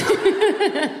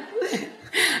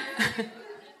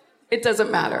 It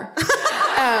doesn't matter.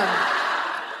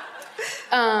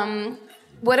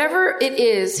 Whatever it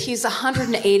is, he's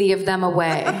 180 of them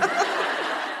away.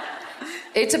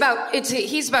 He's about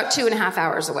 2.5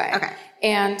 hours away. Okay.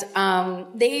 And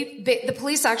the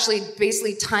police actually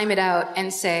basically time it out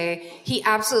and say he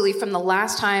absolutely, from the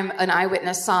last time an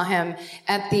eyewitness saw him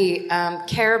at the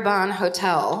Caravan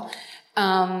Hotel,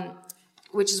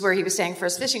 which is where he was staying for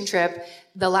his fishing trip,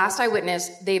 the last eyewitness,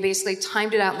 they basically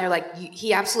timed it out, and they're like,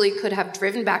 he absolutely could have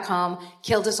driven back home,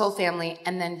 killed his whole family,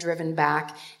 and then driven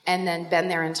back, and then been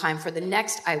there in time for the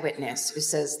next eyewitness who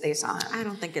says they saw him. I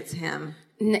don't think it's him.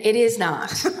 It is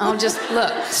not. I'll just,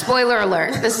 look, spoiler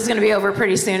alert, this is going to be over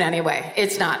pretty soon anyway.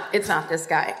 It's not this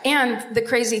guy. And the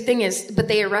crazy thing is, but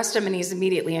they arrest him and he's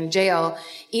immediately in jail,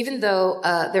 even though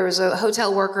there was a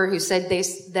hotel worker who said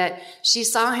that she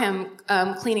saw him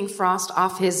cleaning frost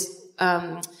off his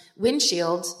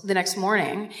windshield the next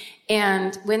morning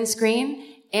and windscreen.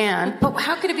 But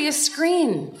how could it be a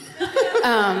screen?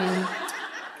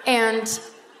 And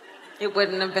it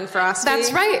wouldn't have been frosty.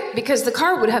 That's right, because the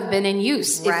car would have been in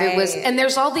use if it was. And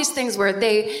there's all these things where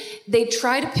they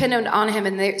try to pin it on him,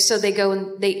 and they go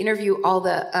and they interview all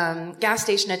the gas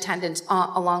station attendants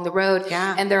along the road,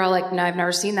 and they're all like, "No, I've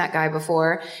never seen that guy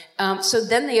before." So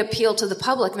then they appeal to the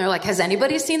public, and they're like, "Has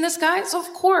anybody seen this guy?" So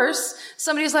of course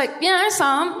somebody's like, "Yeah, I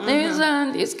saw him. He was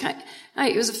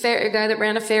a guy that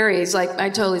ran a ferry." He's like, "I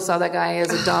totally saw that guy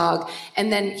as a dog."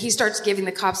 And then he starts giving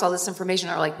the cops all this information.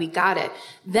 They're like, "We got it."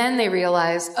 Then they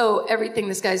realize, everything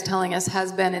this guy's telling us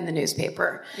has been in the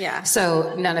newspaper. Yeah.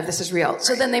 So none of this is real.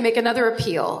 So then they make another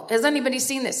appeal. Has anybody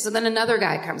seen this? So then another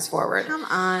guy comes forward. Come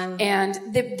on. And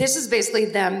this is basically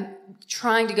them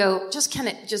trying to go, can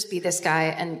it just be this guy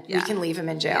and we can leave him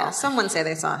in jail? Yeah. Someone say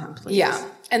they saw him, please. Yeah.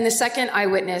 And the second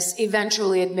eyewitness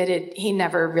eventually admitted he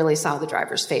never really saw the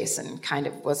driver's face and kind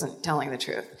of wasn't telling the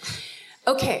truth.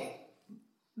 Okay.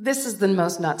 This is the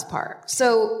most nuts part.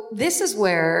 So this is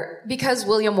where, because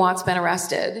William Watt's been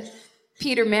arrested,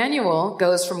 Peter Manuel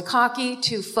goes from cocky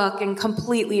to fucking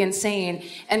completely insane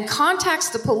and contacts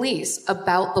the police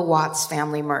about the Watts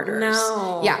family murders.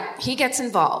 No. Yeah, he gets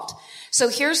involved. So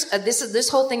here's this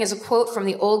whole thing is a quote from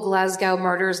the Old Glasgow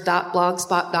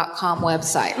Murders.blogspot.com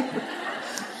website.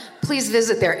 Please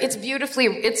visit there. It's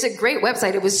a great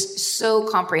website. It was so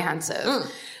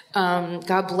comprehensive.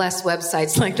 God bless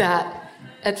websites like that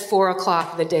at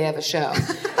 4:00 the day of a show.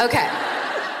 Okay.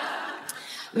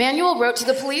 Manuel wrote to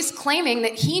the police claiming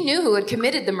that he knew who had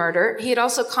committed the murder. He had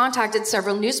also contacted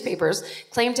several newspapers,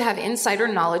 claimed to have insider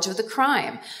knowledge of the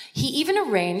crime. He even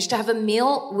arranged to have a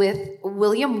meal with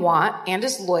William Watt and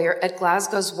his lawyer at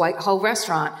Glasgow's Whitehall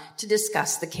restaurant to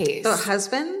discuss the case. The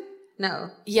husband? No.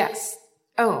 Yes.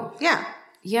 Oh. Yeah.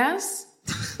 Yes?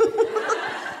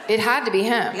 It had to be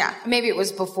him. Yeah. Maybe it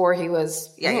was before he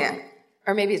was... Yeah.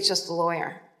 Or maybe it's just the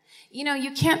lawyer. You know,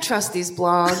 you can't trust these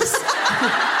blogs.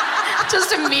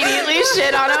 Just immediately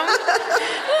shit on him.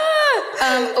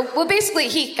 Well, basically,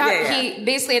 he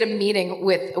basically had a meeting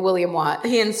with William Watt.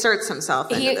 He inserts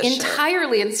himself into He this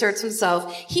entirely inserts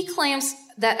himself. He claims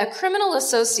that a criminal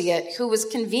associate who was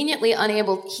conveniently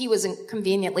unable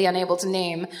to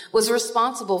name was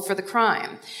responsible for the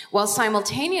crime, while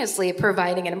simultaneously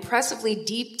providing an impressively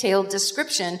detailed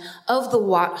description of the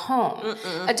Watt home,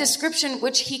 a description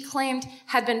which he claimed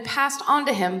had been passed on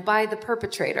to him by the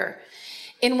perpetrator.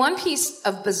 In one piece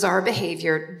of bizarre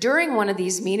behavior, during one of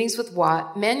these meetings with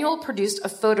Watt, Manuel produced a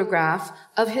photograph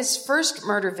of his first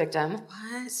murder victim.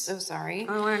 What? So sorry.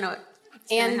 I want to know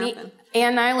what's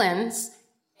Ann Nylands,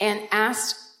 and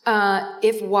asked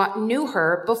if Watt knew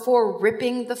her before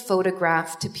ripping the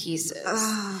photograph to pieces.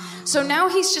 Oh. So now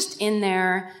he's just in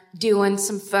there doing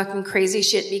some fucking crazy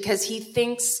shit because he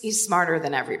thinks he's smarter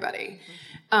than everybody.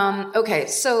 Okay,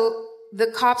 so the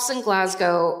cops in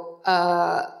Glasgow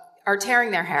are tearing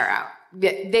their hair out.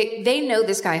 They know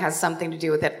this guy has something to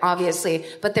do with it, obviously,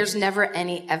 but there's never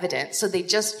any evidence. So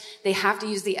they have to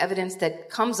use the evidence that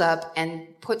comes up and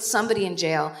put somebody in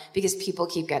jail because people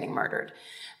keep getting murdered.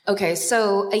 Okay,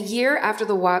 so a year after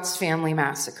the Watts family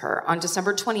massacre, on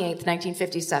December 28th,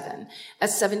 1957, a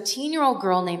 17-year-old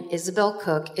girl named Isabel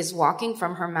Cook is walking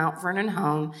from her Mount Vernon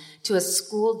home to a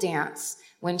school dance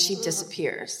when she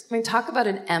disappears. I mean, talk about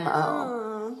an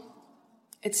M.O.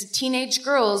 It's teenage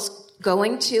girls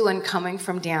going to and coming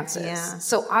from dances. Yeah.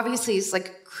 So obviously he's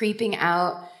like creeping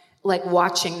out, like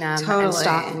watching them and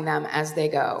stalking them as they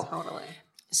go. Totally.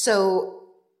 So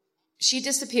she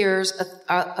disappears.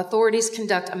 Authorities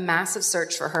conduct a massive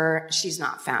search for her. She's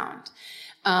not found.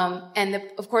 And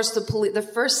of course, the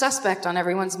first suspect on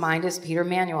everyone's mind is Peter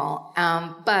Manuel.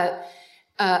 But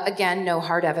again, no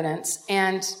hard evidence.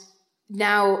 And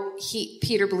now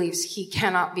Peter believes he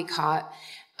cannot be caught.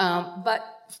 But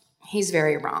he's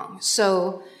very wrong.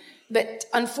 So, but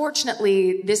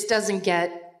unfortunately, this doesn't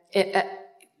get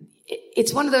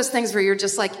it's one of those things where you're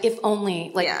just like, if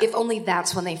only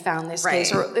that's when they found this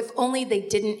case, or if only they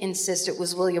didn't insist it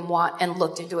was William Watt and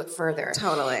looked into it further.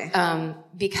 Totally.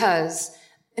 Because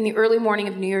in the early morning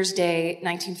of New Year's Day,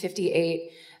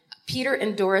 1958, Peter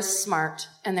and Doris Smart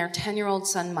and their 10-year-old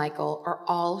son, Michael, are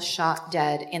all shot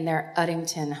dead in their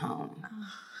Uddington home.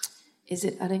 Is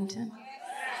it Uddington?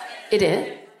 It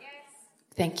is?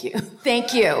 Thank you.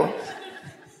 Thank you.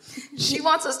 She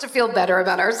wants us to feel better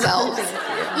about ourselves.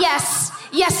 Yes.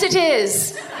 Yes, it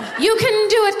is. You can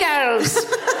do it, girls.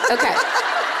 Okay.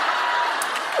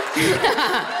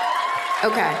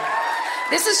 Okay.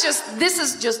 This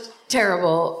is just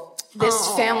terrible. This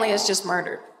family is just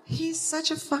murdered. He's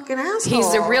such a fucking asshole.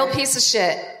 He's a real piece of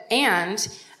shit. And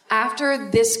after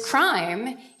this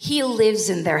crime, he lives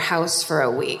in their house for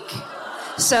a week.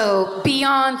 So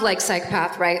beyond like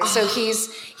psychopath, right? So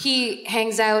he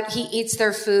hangs out, he eats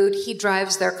their food, he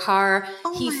drives their car,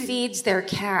 he feeds their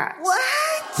cat.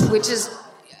 What? Which is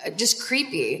just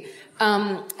creepy.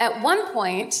 At one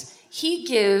point, he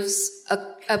gives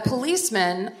a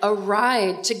policeman a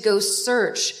ride to go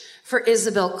search for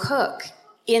Isabel Cook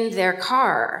in their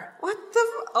car. What the?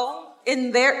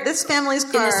 This family's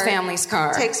car. In this family's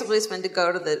car. Takes a policeman to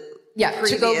go to the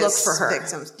to go look for her.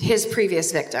 Victims. His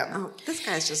previous victim. Oh, this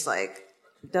guy's just like,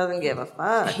 doesn't give a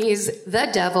fuck. He's the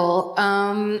devil.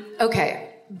 Okay.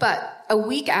 But a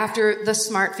week after the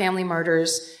Smart family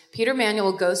murders, Peter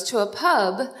Manuel goes to a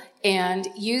pub and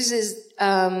uses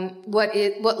what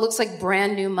looks like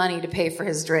brand new money to pay for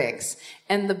his drinks.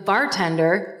 And the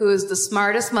bartender, who is the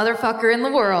smartest motherfucker in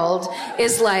the world,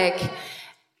 is like,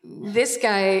 this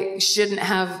guy shouldn't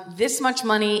have this much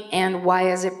money, and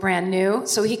why is it brand new?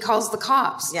 So he calls the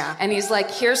cops. Yeah. And he's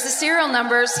like, here's the serial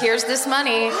numbers, here's this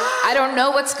money. I don't know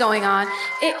what's going on.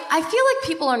 I feel like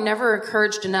people are never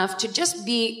encouraged enough to just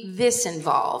be this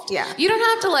involved. Yeah. You don't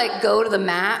have to like go to the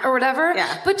mat or whatever.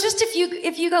 Yeah. But just if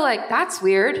you go like, that's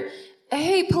weird.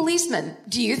 Hey, policeman,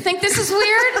 do you think this is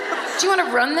weird? Do you want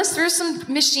to run this through some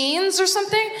machines or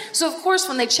something? So, of course,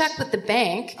 when they check with the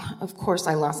bank, of course,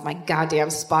 I lost my goddamn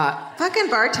spot. Fucking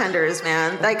bartenders,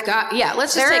 man. Like,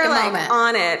 let's just take a like moment.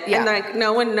 On it, Yeah. and like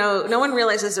no one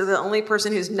realizes they're the only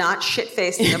person who's not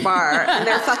shit-faced in the bar, and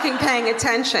they're fucking paying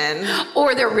attention.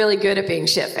 Or they're really good at being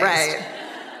shit-faced. Right.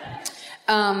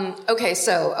 Okay,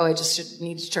 so, I just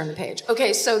need to turn the page.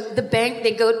 Okay, so the bank,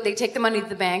 they take the money to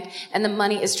the bank, and the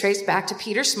money is traced back to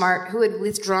Peter Smart, who had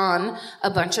withdrawn a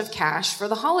bunch of cash for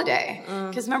the holiday.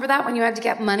 Because remember that when you had to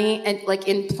get money, and like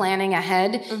in planning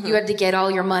ahead, you had to get all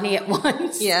your money at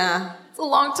once? Yeah. It's a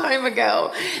long time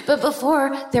ago. But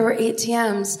before, there were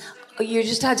ATMs. You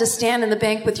just had to stand in the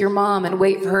bank with your mom and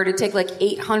wait for her to take like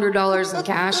 $800 in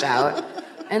cash out.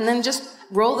 And then just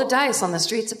roll the dice on the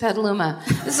streets of Petaluma.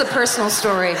 This is a personal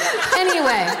story.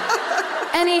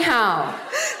 Anyhow.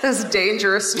 Those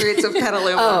dangerous streets of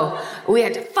Petaluma. We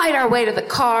had to fight our way to the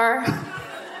car.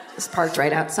 It was parked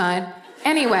right outside.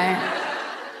 Anyway.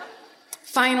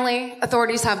 Finally,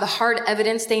 authorities have the hard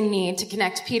evidence they need to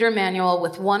connect Peter Manuel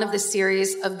with one of the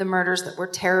series of the murders that were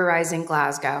terrorizing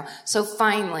Glasgow. So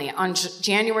finally, on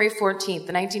January 14th,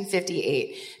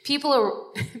 1958,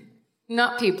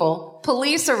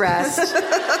 police arrest.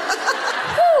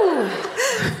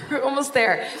 We're almost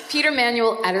there. Peter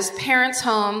Manuel at his parents'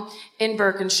 home in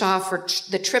Birkenshaw for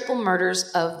the triple murders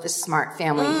of the Smart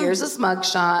family. Here's his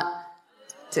mugshot.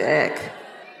 Dick.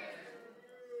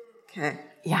 Okay.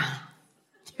 Yeah.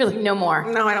 Really, no more.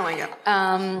 No, I don't like it.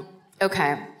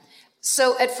 Okay.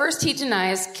 So at first he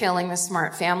denies killing the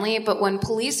Smart family, but when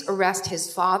police arrest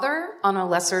his father on a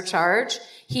lesser charge,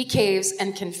 he caves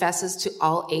and confesses to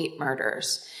all 8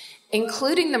 murders,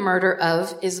 including the murder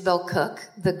of Isabel Cook,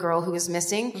 the girl who is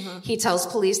missing. He tells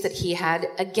police that he had,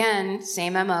 again,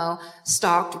 same MO,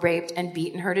 stalked, raped, and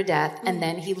beaten her to death, and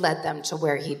then he led them to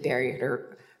where he buried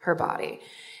her body.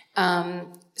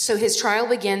 So his trial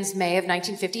begins May of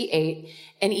 1958,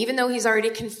 and even though he's already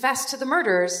confessed to the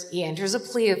murders, he enters a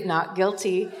plea of not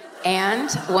guilty and,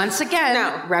 once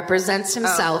again, represents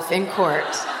himself in court.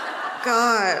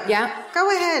 God. Yeah? Go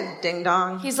ahead, ding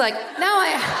dong. He's like,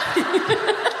 I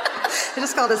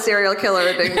just called a serial killer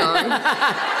a ding dong.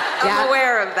 I'm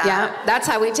aware of that. Yeah, that's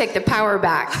how we take the power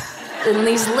back. In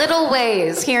these little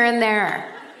ways, here and there.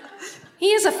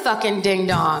 He is a fucking ding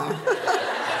dong.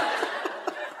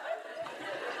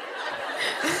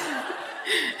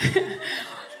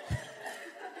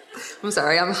 I'm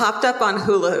sorry, I'm hopped up on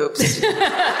hula hoops.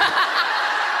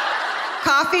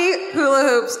 Coffee, hula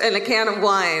hoops, and a can of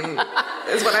wine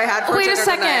is what I had for dinner tonight. Wait a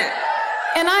second.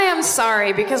 And I am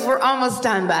sorry because we're almost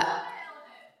done, but...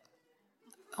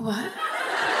 What?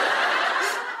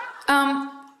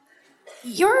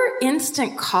 Your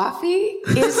instant coffee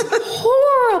is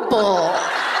horrible.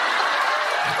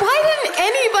 Why didn't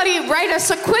anybody write us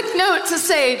a quick note to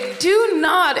say, do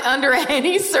not, under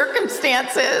any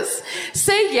circumstances,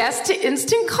 say yes to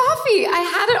instant coffee? I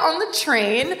had it on the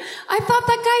train. I thought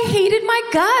that guy hated my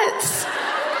guts.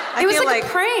 It was like a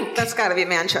prank. That's got to be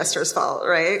Manchester's fault,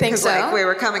 right? Think so?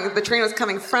 Like the train was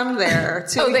coming from there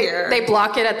to here. They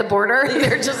block it at the border?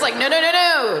 They're just like, no.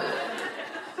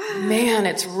 Man,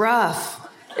 it's rough.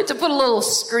 You have to put a little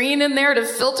screen in there to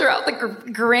filter out the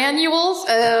granules.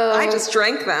 Oh. I just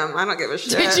drank them. I don't give a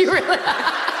shit. Did you really?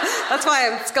 That's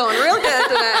why it's going real good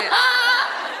tonight.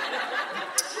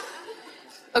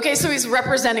 Okay, so he's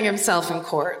representing himself in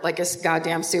court like a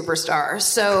goddamn superstar.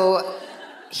 So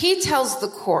he tells the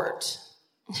court,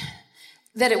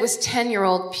 that it was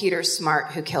 10-year-old Peter Smart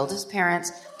who killed his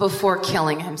parents before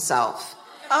killing himself.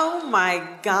 Oh my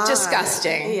God.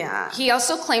 Disgusting. Yeah. He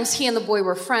also claims he and the boy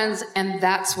were friends, and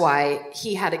that's why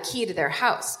he had a key to their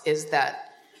house, is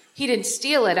that he didn't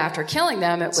steal it after killing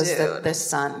them. It was that the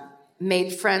son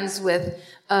made friends with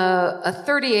a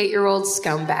 38-year-old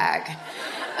scumbag.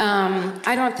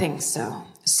 I don't think so.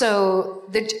 So,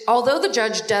 although the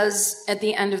judge does, at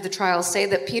the end of the trial, say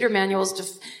that Peter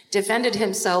Manuel's defended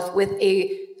himself with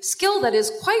a skill that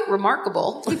is quite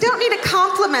remarkable. You don't need to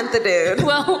compliment the dude.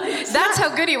 Well, that's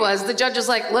how good he was. The judge is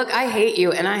like, look, I hate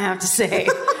you, and I have to say,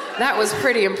 that was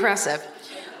pretty impressive.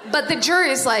 But the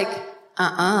jury's like,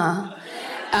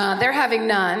 they're having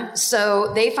none,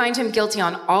 so they find him guilty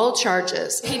on all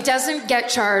charges. He doesn't get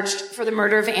charged for the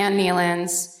murder of Ann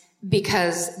Nealons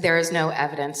because there is no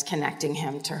evidence connecting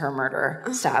him to her murder,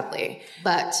 sadly.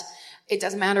 But it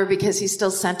doesn't matter because he's still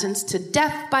sentenced to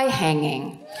death by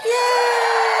hanging. Yay!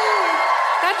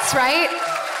 That's right.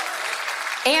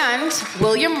 And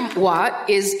William Watt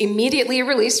is immediately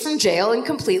released from jail and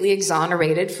completely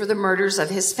exonerated for the murders of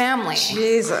his family.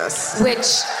 Jesus.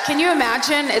 Which, can you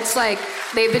imagine? It's like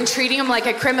they've been treating him like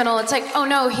a criminal. It's like, oh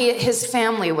no, his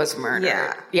family was murdered.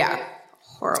 Yeah. Yeah.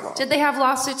 Horrible. Did they have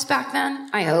lawsuits back then?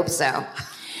 I hope so.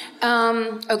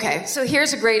 Okay, so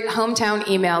here's a great hometown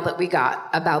email that we got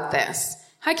about this.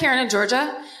 Hi, Karen and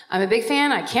Georgia. I'm a big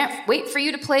fan. I can't wait for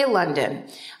you to play London.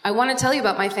 I want to tell you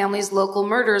about my family's local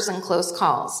murders and close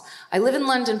calls. I live in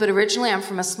London, but originally I'm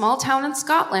from a small town in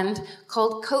Scotland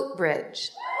called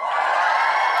Coatbridge.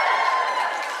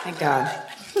 Thank God.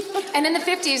 And in the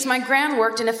 50s, my gran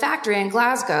worked in a factory in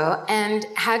Glasgow and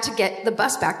had to get the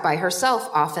bus back by herself,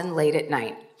 often late at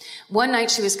night. One night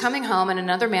she was coming home and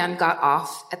another man got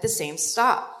off at the same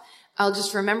stop. I'll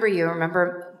just remember you.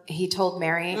 Remember he told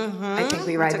Mary, I think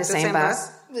we ride the same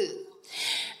bus.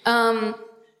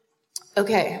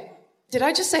 Okay. Did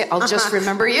I just say, I'll just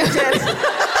remember you?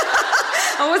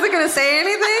 I wasn't going to say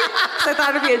anything because I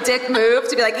thought it'd be a dick move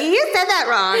to be like, you said that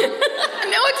wrong.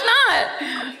 No, it's not.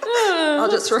 I'll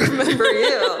just remember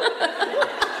you.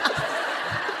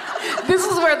 This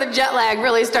is where the jet lag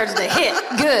really starts to hit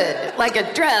good, like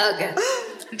a drug.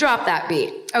 Drop that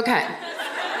beat.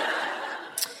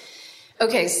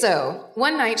 Okay, so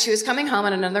one night she was coming home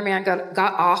and another man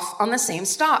got off on the same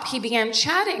stop. He began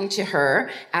chatting to her,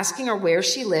 asking her where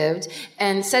she lived,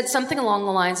 and said something along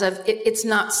the lines of, it's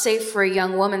not safe for a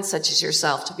young woman such as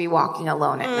yourself to be walking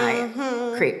alone at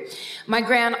night. Creep. My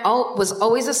gran was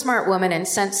always a smart woman and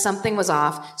sensed something was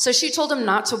off, so she told him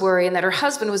not to worry and that her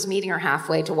husband was meeting her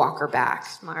halfway to walk her back.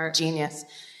 Smart. Genius.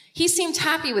 He seemed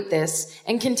happy with this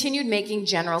and continued making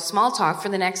general small talk for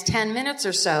the next 10 minutes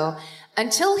or so,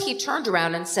 until he turned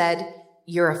around and said,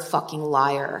 you're a fucking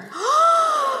liar.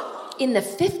 In the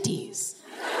 50s.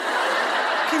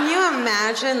 Can you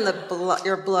imagine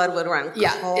your blood would run cold?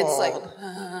 Yeah, it's like,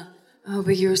 oh,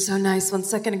 but you were so nice 1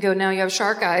 second ago. Now you have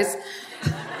shark eyes.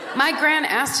 My gran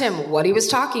asked him what he was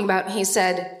talking about, and he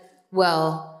said,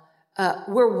 well,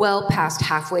 we're well past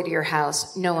halfway to your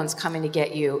house. No one's coming to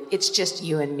get you. It's just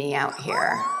you and me out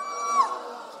here.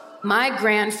 My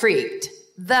gran freaked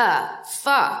the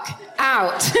fuck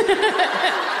out.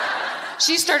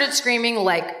 She started screaming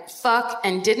like fuck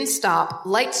and didn't stop.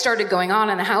 Lights started going on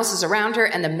in the houses around her,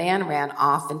 and the man ran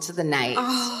off into the night.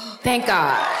 Oh. Thank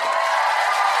God.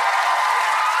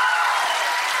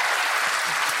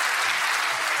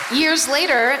 Years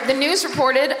later, the news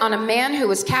reported on a man who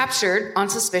was captured on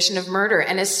suspicion of murder.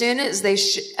 And as soon as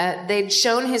they'd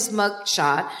shown his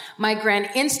mugshot, my gran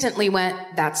instantly went,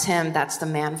 that's him, that's the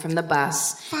man from the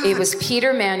bus. Fuck. It was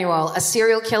Peter Manuel, a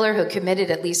serial killer who committed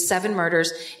at least 7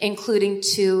 murders, including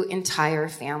 2 entire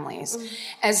families.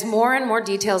 As more and more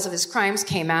details of his crimes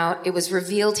came out, it was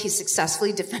revealed he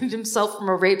successfully defended himself from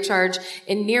a rape charge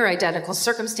in near identical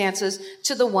circumstances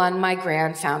to the one my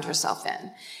gran found herself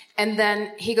in. And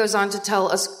then he goes on to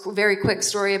tell us a very quick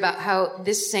story about how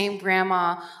this same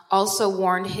grandma also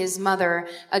warned his mother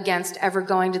against ever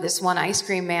going to this one ice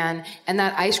cream man, and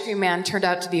that ice cream man turned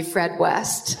out to be Fred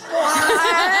West.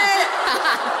 What?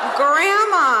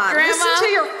 Grandma. Listen to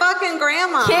your fucking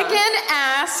grandma. Kicking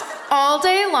ass all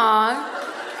day long.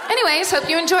 Anyways, hope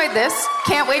you enjoyed this.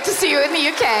 Can't wait to see you in the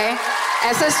UK.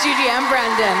 SSGGM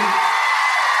Brendan.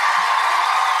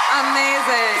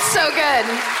 Amazing. So good.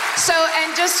 So,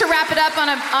 and just to wrap it up on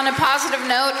a positive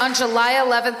note, on July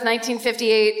 11th,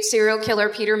 1958, serial killer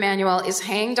Peter Manuel is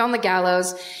hanged on the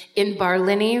gallows in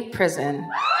Barlinnie prison.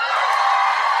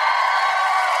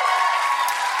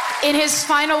 And his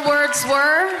final words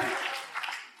were,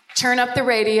 turn up the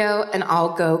radio and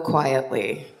I'll go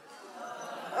quietly.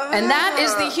 And that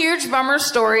is the huge bummer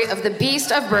story of the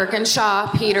Beast of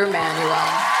Birkinshaw, Peter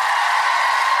Manuel.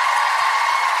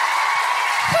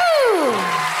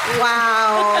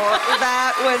 Wow,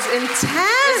 that was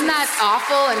intense. Isn't that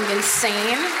awful and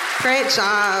insane? Great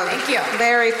job. Thank you.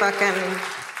 Very fucking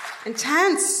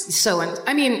intense. So,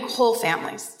 whole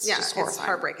families. It's Yeah, just it's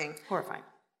heartbreaking. Horrifying.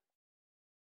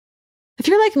 If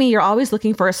you're like me, you're always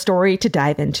looking for a story to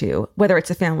dive into. Whether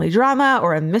it's a family drama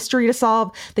or a mystery to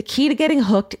solve, the key to getting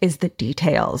hooked is the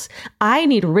details. I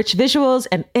need rich visuals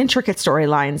and intricate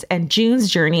storylines, and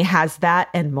June's Journey has that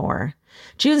and more.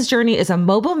 June's Journey is a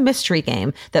mobile mystery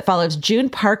game that follows June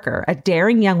Parker, a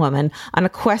daring young woman, on a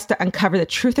quest to uncover the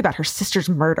truth about her sister's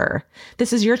murder.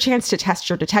 This is your chance to test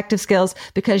your detective skills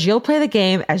because you'll play the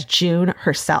game as June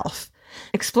herself.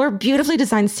 Explore beautifully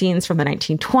designed scenes from the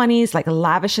 1920s, like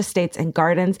lavish estates and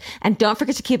gardens, and don't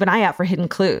forget to keep an eye out for hidden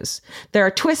clues. There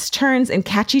are twists, turns, and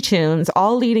catchy tunes,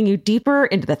 all leading you deeper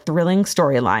into the thrilling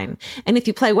storyline. And if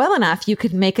you play well enough, you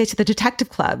could make it to the Detective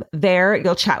Club. There,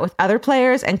 you'll chat with other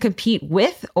players and compete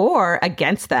with or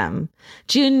against them.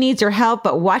 June needs your help,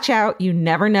 but watch out, you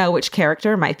never know which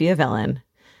character might be a villain.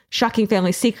 Shocking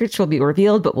family secrets will be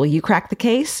revealed, but will you crack the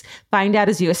case? Find out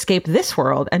as you escape this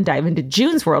world and dive into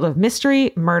June's world of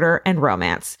mystery, murder, and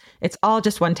romance. It's all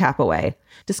just one tap away.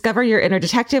 Discover your inner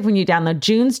detective when you download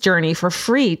June's Journey for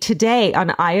free today on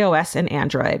iOS and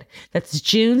Android. That's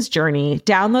June's Journey.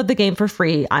 Download the game for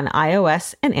free on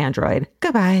iOS and Android.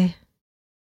 Goodbye.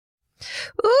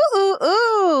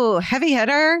 Ooh, heavy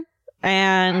hitter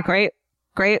and great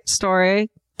story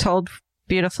told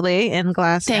beautifully in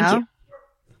glass. Thank you.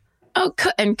 Oh,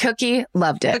 and Cookie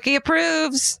loved it. Cookie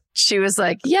approves. She was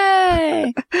like, yay.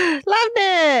 Loved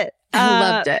it.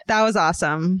 Loved it. That was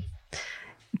awesome.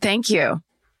 Thank you.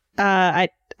 I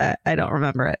don't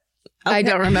remember it. Okay. I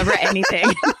don't remember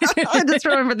anything. I just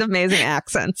remember the amazing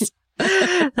accents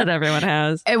that everyone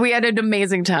has. And we had an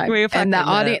amazing time. And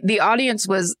the audience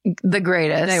was the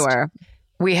greatest. They were.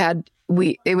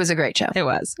 It was a great show. It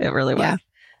was. It really was. Yeah.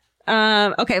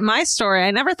 Okay, my story.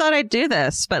 I never thought I'd do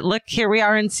this, but look, here we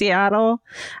are in Seattle.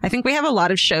 I think we have a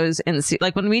lot of shows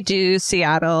like when we do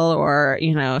Seattle or,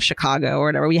 Chicago or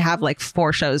whatever, we have like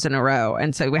 4 shows in a row.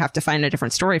 And so we have to find a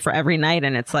different story for every night.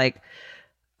 And it's like,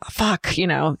 fuck,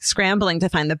 scrambling to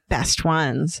find the best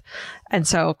ones. And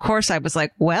so, of course, I was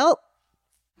like, well,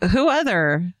 who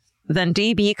other than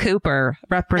D.B. Cooper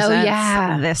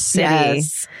represents this city.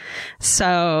 Yes.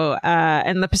 So,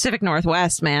 in the Pacific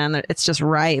Northwest, man, it's just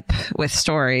ripe with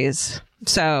stories.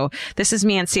 So this is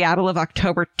me in Seattle of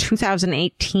October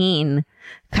 2018,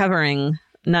 covering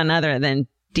none other than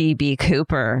D.B.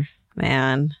 Cooper,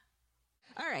 man.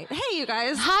 All right. Hey, you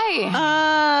guys.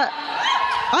 Hi.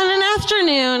 On an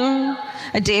afternoon,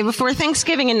 a day before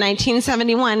Thanksgiving in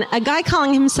 1971, a guy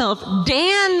calling himself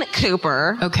Dan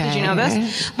Cooper, okay, did you know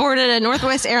this? Boarded a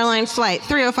Northwest Airlines flight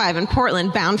 305 in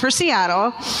Portland, bound for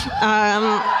Seattle.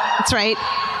 That's right.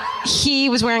 He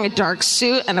was wearing a dark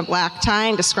suit and a black tie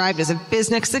and described as a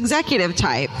business executive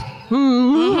type.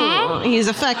 Mm-hmm. He's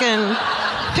a fucking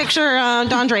picture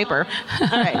Don Draper. All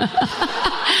right.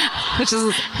 Which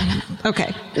is,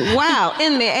 okay. Wow,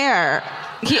 in the air.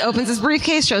 He opens his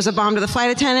briefcase, shows a bomb to the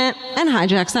flight attendant, and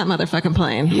hijacks that motherfucking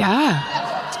plane.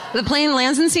 Yeah. The plane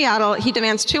lands in Seattle. He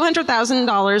demands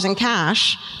 $200,000 in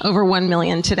cash, over $1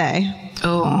 million today.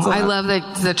 Oh, I love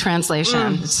the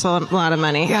translation. It's a lot of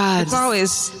money. God. It's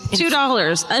always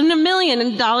 $2 and $1 million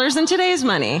in today's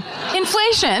money.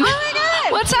 Inflation. Oh my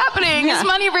God. What's happening? Yeah. Is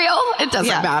money real? It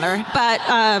doesn't matter.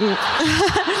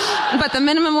 But the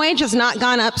minimum wage has not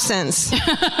gone up since.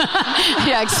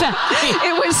 Yeah, exactly.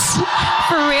 It was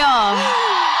for real.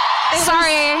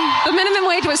 The minimum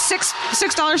wage was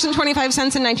 $6.25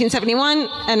 in 1971,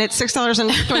 and it's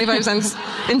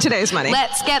 $6.25 in today's money.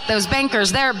 Let's get those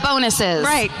bankers their bonuses.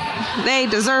 Right. They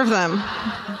deserve them.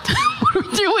 What are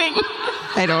we doing?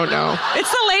 I don't know.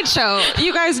 It's the Late Show.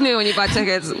 You guys knew when you bought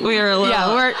tickets. We were a little...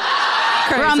 Yeah,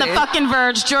 we're on the fucking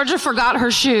verge. Georgia forgot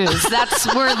her shoes.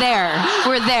 We're there.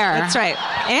 We're there. That's right.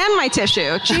 And my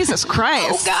tissue. Jesus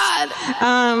Christ.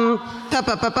 Oh, God.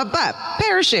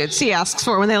 Parachutes, he asks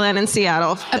for when they land in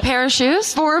Seattle. A pair of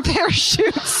shoes? 4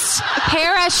 parachutes.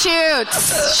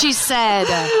 Parachutes, she said.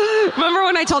 Remember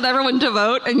when I told everyone to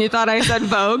vote and you thought I said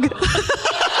Vogue?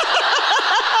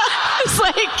 It's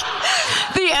like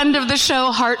the end of the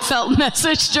show, heartfelt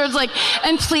message. George's like,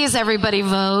 and please everybody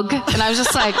Vogue. And I was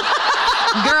just like,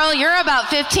 girl, you're about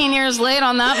 15 years late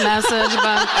on that message,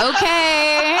 but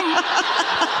okay.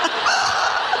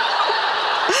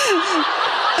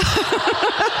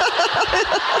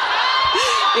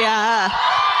 Yeah.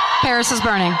 Paris is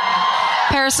burning.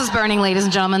 Paris is burning, ladies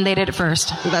and gentlemen. They did it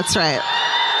first. That's right.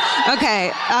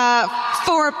 Okay.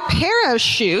 4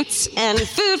 parachutes and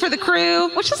food for the crew,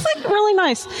 which is like really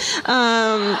nice.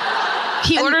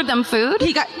 He ordered them food?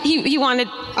 He wanted,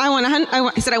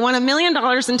 he said, I want $1 million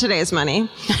in today's money.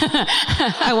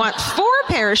 I want 4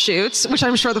 parachutes, which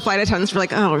I'm sure the flight attendants were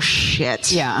like, oh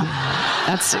shit. Yeah.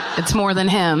 It's more than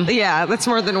him. Yeah, that's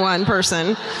more than one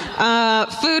person.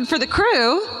 Food for the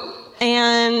crew.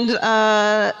 And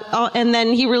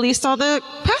then he released all the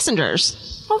passengers.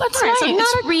 Well, that's nice. So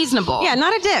it's reasonable. Yeah,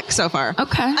 not a dick so far.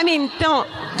 Okay. I mean, don't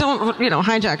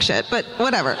hijack shit, but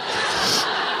whatever.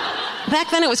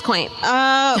 Back then it was quaint.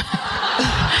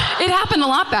 It happened a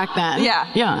lot back then.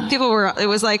 Yeah. People were, it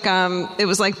was like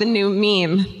the new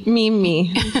meme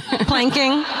me.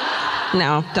 Planking.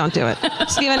 No, don't do it.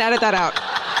 Steven, edit that out.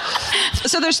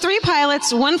 So there's 3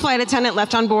 pilots, 1 flight attendant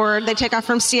left on board. They take off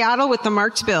from Seattle with the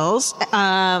marked bills,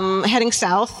 heading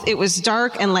south. It was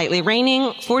dark and lightly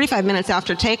raining. 45 minutes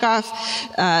after takeoff,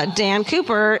 Dan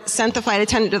Cooper sent the flight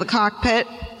attendant to the cockpit,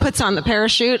 puts on the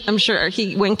parachute. I'm sure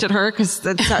he winked at her because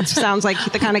that sounds like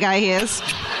the kind of guy he is.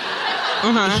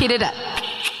 He did it.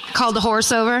 Called the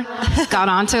horse over, got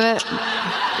onto it.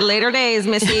 Later days,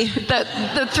 Missy.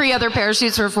 The 3 other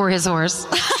parachutes were for his horse.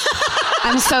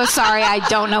 I'm so sorry. I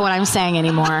don't know what I'm saying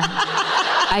anymore.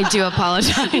 I do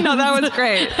apologize. No, that was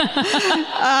great.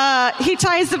 He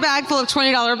ties the bag full of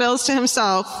 $20 bills to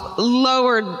himself,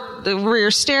 lowered the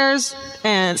rear stairs,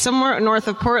 and somewhere north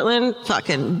of Portland,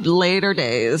 fucking later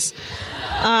days.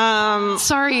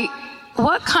 Sorry,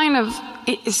 what kind of...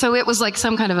 So it was like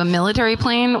some kind of a military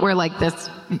plane where like this...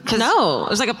 No, it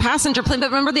was like a passenger plane. But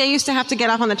remember they used to have to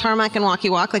get off on the tarmac and walk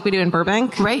like we do in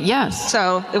Burbank? Right, yes.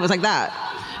 So it was like that.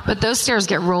 But those stairs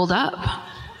get rolled up.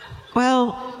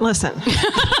 Well, listen.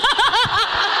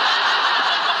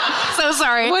 So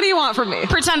sorry. What do you want from me?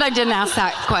 Pretend I didn't ask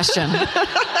that question.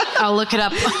 I'll look it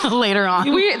up later on.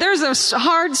 There's a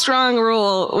hard, strong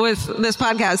rule with this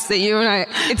podcast that you and I,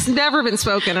 it's never been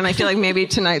spoken, and I feel like maybe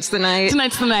tonight's the night.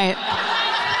 Tonight's the night.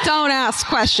 Don't ask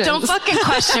questions. Don't fucking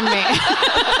question me.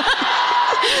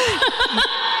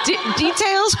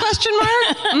 Details, question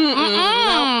mark?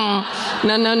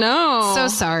 No. So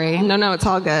sorry. No, it's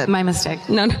all good. My mistake.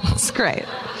 No, it's great.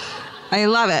 I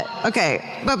love it.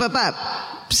 Okay, but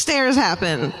stairs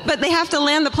happen. But they have to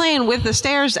land the plane with the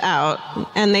stairs out,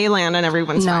 and they land and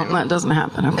everyone's fine. No, that doesn't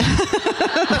happen. Okay.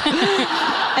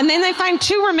 And then they find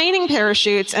 2 remaining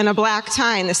parachutes and a black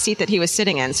tie in the seat that he was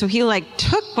sitting in. So he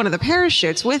took one of the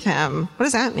parachutes with him. What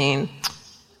does that mean?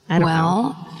 I don't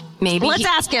know. Maybe. Let's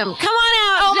ask him. Come on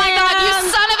out. Oh my God, you Dan.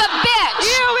 son of a bitch!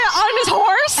 On his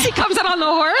horse? He comes out on the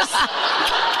horse?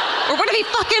 Or what if he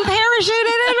fucking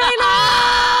parachuted in right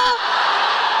now?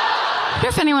 I wonder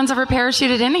if anyone's ever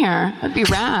parachuted in here. That'd be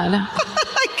rad.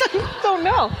 I don't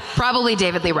know. Probably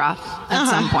David Lee Roth at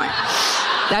some point.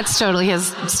 That's totally his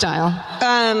style.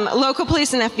 Local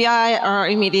police and FBI are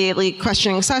immediately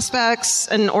questioning suspects.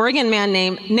 An Oregon man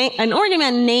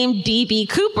named D.B.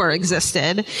 Cooper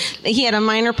existed. He had a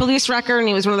minor police record, and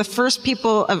he was one of the first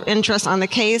people of interest on the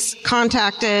case.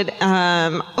 Contacted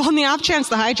on the off chance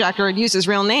the hijacker had used his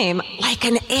real name, like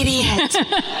an idiot.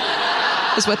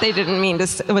 Is what they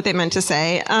meant to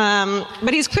say.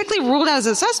 But he's quickly ruled out as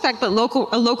a suspect. But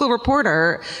a local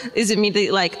reporter is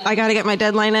immediately like, I got to get my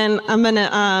deadline in. I'm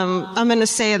gonna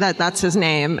say that that's his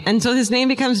name, and so his name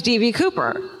becomes D.B.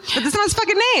 Cooper. But that's not his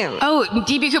fucking name. Oh,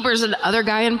 D.B. Cooper is another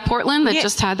guy in Portland that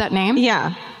just had that name.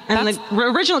 Yeah. And the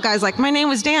original guy's like, my name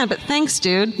was Dan, but thanks,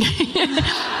 dude.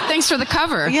 Thanks for the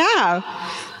cover. Yeah.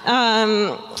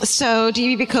 So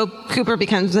D.B. Cooper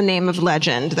becomes a name of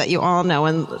legend that you all know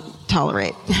and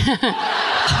tolerate.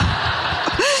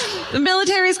 The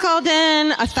military's called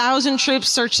in. 1,000 troops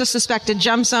search the suspected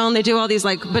jump zone. They do all these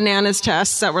bananas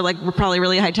tests that were probably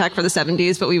really high tech for the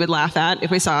 70s, but we would laugh at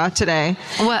if we saw today.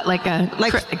 What,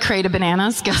 a crate of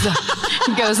bananas goes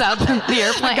out the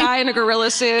airplane? A guy in a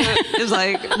gorilla suit is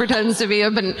pretends to be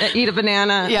eat a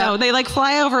banana. Yeah. No, they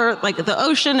fly over the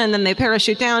ocean, and then they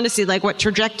parachute down to see what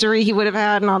trajectory he would have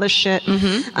had and all this shit.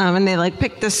 Mm-hmm. And they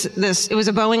picked this. It was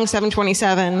a Boeing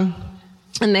 727.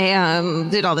 And they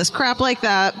did all this crap like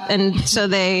that. And so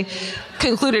they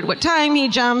concluded what time he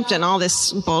jumped and all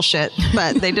this bullshit,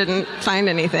 but they didn't find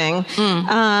anything.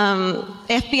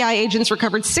 FBI agents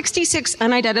recovered 66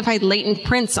 unidentified latent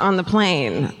prints on the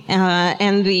plane.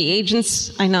 And the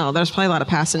agents, I know, there's probably a lot of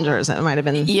passengers that might have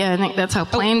been... Yeah, I think that's how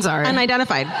planes are.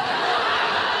 Unidentified.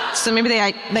 So maybe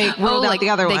they ruled out the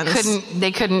other ones.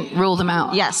 They couldn't rule them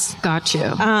out. Yes. Got you.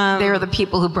 They were the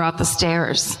people who brought the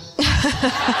stairs.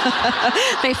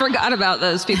 They forgot about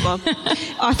those people.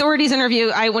 Authorities interview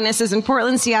eyewitnesses in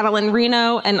Portland, Seattle, and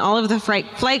Reno, and all of the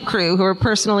flight crew who were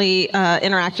personally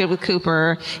interacted with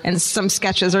Cooper, and some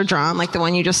sketches are drawn, like the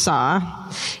one you just saw.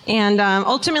 And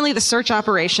ultimately, the search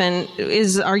operation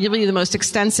is arguably the most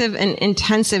extensive and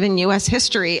intensive in U.S.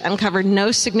 history, uncovered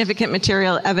no significant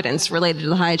material evidence related to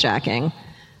the hijacking.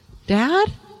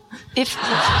 Dad? If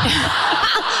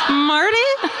Marty?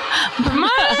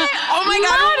 Oh my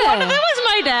God! That was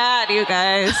my dad, you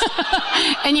guys.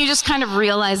 And you just kind of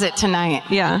realize it tonight.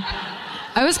 Yeah.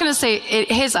 I was going to say,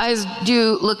 his eyes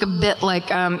do look a bit like,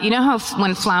 you know how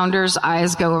when flounders'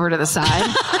 eyes go over to the side?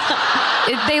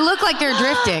 They look like they're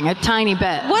drifting a tiny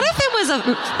bit. What if it was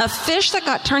a fish that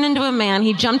got turned into a man?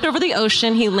 He jumped over the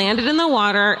ocean, he landed in the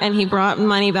water, and he brought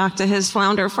money back to his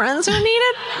flounder friends who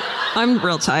needed? I'm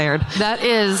real tired. That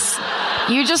is...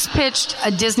 You just pitched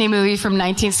a Disney movie from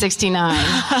 1969.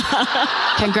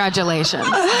 Congratulations.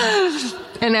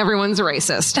 And everyone's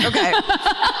racist. Okay.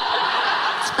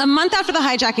 A month after the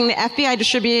hijacking, the FBI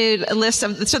distributed a list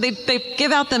of, so they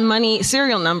give out the money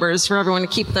serial numbers for everyone to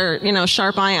keep their,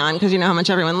 sharp eye on, because you know how much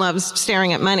everyone loves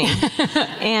staring at money.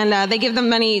 And they give them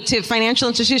money to financial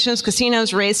institutions,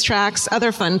 casinos, racetracks,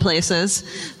 other fun places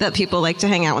that people like to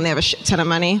hang out when they have a shit ton of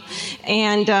money.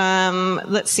 And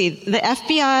let's see, the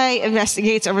FBI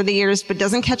investigates over the years, but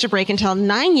doesn't catch a break until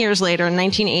 9 years later in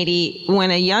 1980,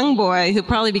 when a young boy who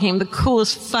probably became the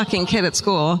coolest fucking kid at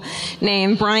school,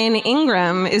 named Brian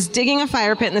Ingram, is digging a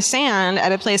fire pit in the sand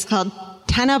at a place called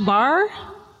Tana Bar.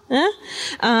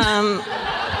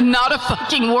 Not a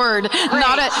fucking word.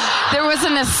 Right. There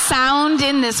wasn't a sound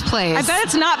in this place. I bet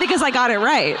it's not because I got it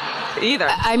right either.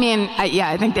 I mean,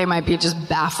 I think they might be just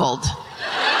baffled.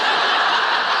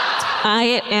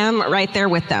 I am right there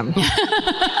with them.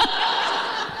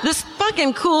 This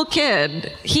fucking cool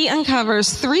kid, he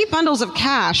uncovers 3 bundles of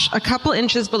cash a couple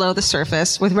inches below the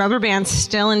surface with rubber bands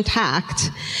still intact.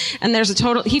 And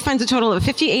he finds a total of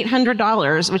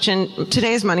 $5,800, which in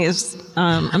today's money is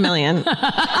 $1 million.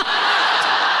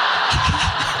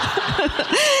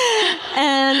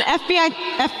 And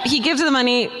he gives the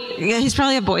money. He's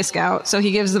probably a Boy Scout, so he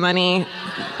gives the money.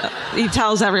 He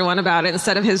tells everyone about it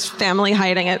instead of his family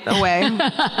hiding it away.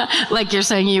 Like you're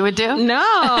saying you would do? No.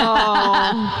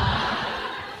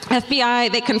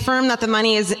 FBI, they confirm that the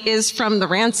money is from the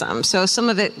ransom, so some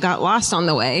of it got lost on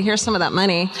the way. Here's some of that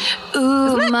money. Ooh,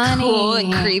 Isn't that money. Cool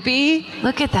and creepy?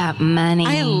 Look at that money.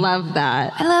 I love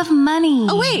that. I love money.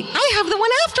 Oh, wait, I have the one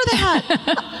after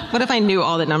that. What if I knew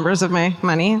all the numbers of my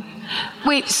money?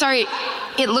 Wait, sorry.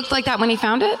 It looked like that when he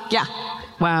found it? Yeah.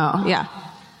 Wow. Yeah.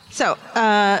 So,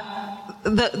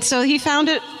 so he found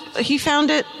it.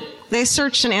 They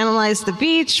searched and analyzed the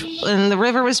beach, and the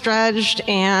river was dredged,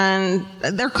 and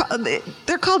they're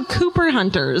called Cooper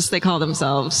hunters. They call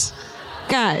themselves.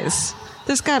 Guys,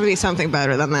 there's got to be something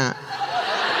better than that.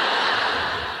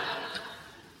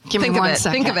 Give me 1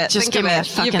 second. Think of it. Just give me a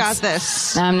fucking... You've got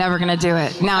this. No, I'm never going to do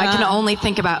it. Now I can only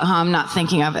think about how I'm not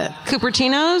thinking of it.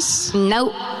 Cupertinos?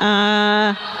 Nope.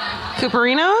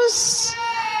 Cooperinos?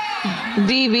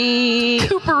 DB.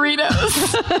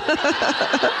 Cooperinos.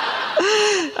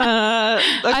 Okay.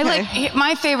 I like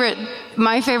my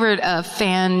favorite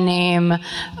fan name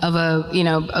of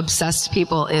obsessed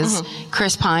people is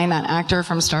Chris Pine, that actor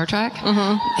from Star Trek.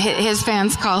 His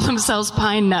fans call themselves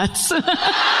Pine Nuts.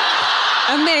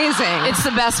 Amazing. It's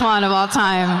the best one of all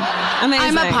time.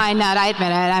 Amazing. I'm a pine nut. I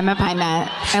admit it. I'm a pine nut.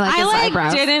 I like his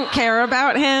eyebrows. I didn't care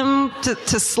about him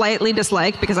to slightly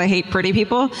dislike, because I hate pretty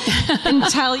people,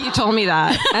 until you told me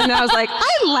that. And I was like,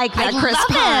 I like that Chris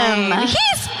Pine.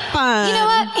 He's fun. You know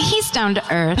what? He's down to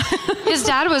earth. His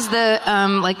dad was the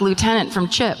lieutenant from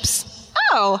Chips.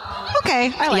 Oh,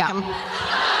 okay. I like him.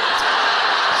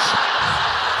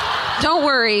 Don't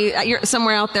worry, you're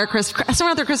somewhere out there, Chris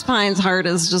Pine's heart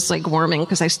is just warming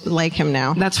because I like him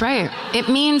now. That's right. It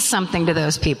means something to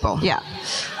those people. Yeah.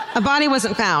 A body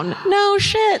wasn't found. No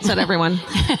shit, said everyone.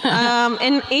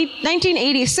 In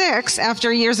 1986,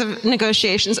 after years of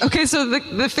negotiations, okay, so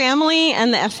the family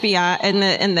and the FBI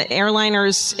and the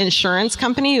airliner's insurance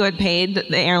company who had paid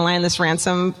the airline this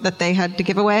ransom that they had to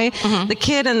give away, the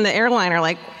kid and the airline are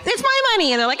like, it's my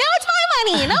money. And they're like, no, it's my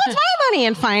money. No, it's my money.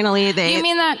 And finally You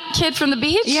mean that kid from the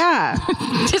beach? Yeah.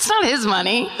 It's not his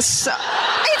money. So,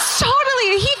 it's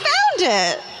totally, he found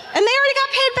it. And they already got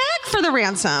paid back for the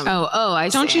ransom. Oh, I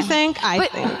see. Don't you think? I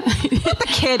think. Let the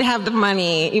kid have the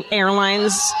money,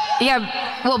 airlines. Yeah,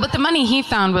 well, but the money he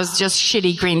found was just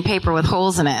shitty green paper with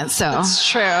holes in it, so. That's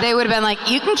true. They would have been like,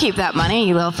 you can keep that money,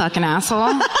 you little fucking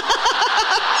asshole.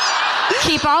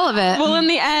 Keep all of it. Well, in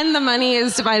the end, the money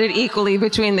is divided equally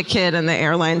between the kid and the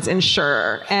airline's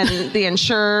insurer. And the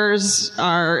insurers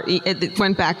it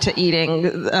went back to eating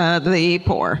the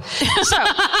poor. So...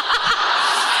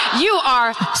 You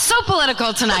are so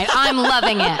political tonight. I'm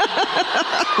loving it.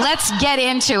 Let's get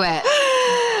into it.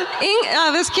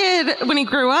 This kid, when he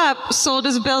grew up, sold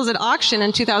his bills at auction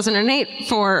in 2008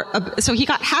 so he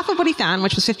got half of what he found,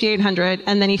 which was $5,800,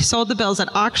 and then he sold the bills at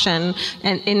auction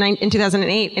in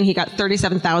 2008, and he got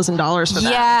 $37,000 for that.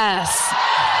 Yes.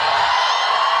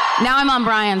 Now I'm on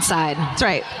Brian's side. That's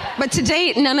right. But to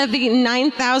date, none of the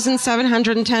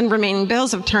 9,710 remaining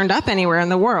bills have turned up anywhere in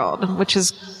the world, which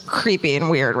is creepy and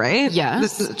weird, right? Yeah.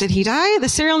 Did he die? The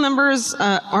serial numbers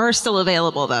are still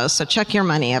available, though, so check your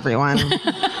money, everyone.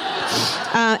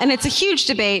 And it's a huge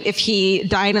debate if he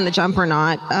died in the jump or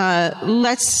not.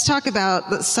 Let's talk about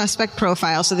the suspect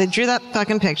profile. So they drew that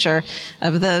fucking picture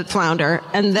of the flounder,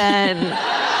 and then...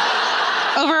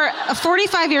 Over a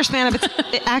 45-year span of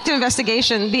active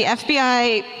investigation, the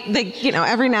FBI,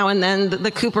 every now and then,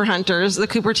 the Cooper hunters, the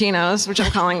Cupertinos, which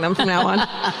I'm calling them from now on,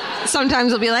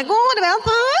 sometimes will be like, well, what about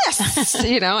this?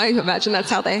 I imagine that's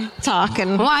how they talk.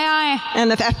 And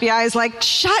the FBI is like,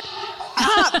 shut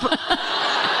up.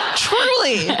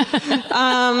 Truly.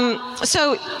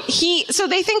 So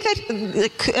they think that the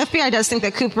FBI does think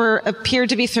that Cooper appeared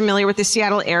to be familiar with the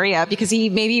Seattle area because he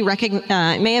may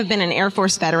have been an Air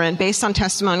Force veteran based on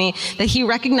testimony that he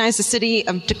recognized the city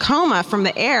of Tacoma from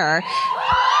the air.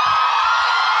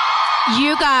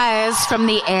 You guys from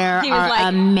the air are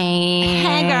like, amazing.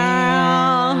 Hey,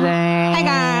 girl. Hey,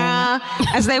 girl.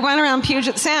 As they went around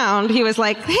Puget Sound, he was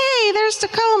like, hey, there's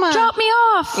Tacoma. Drop me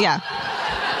off. Yeah.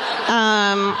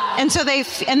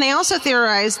 And they also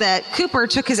theorized that Cooper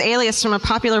took his alias from a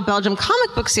popular Belgian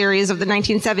comic book series of the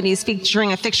 1970s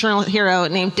featuring a fictional hero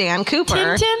named Dan Cooper.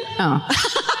 Tintin? Oh.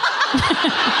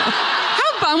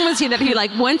 How bummed was he that he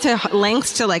went to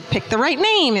lengths to pick the right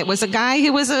name? It was a guy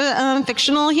who was a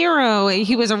fictional hero.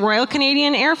 He was a Royal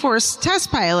Canadian Air Force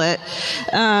test pilot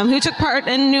who took part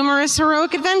in numerous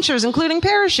heroic adventures, including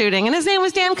parachuting. And his name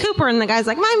was Dan Cooper. And the guy's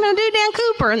like, I'm going to do Dan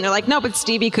Cooper. And they're like, no, but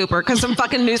Stevie Cooper, because some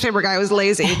fucking newspaper guy was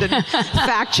lazy to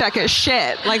fact check his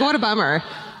shit. What a bummer.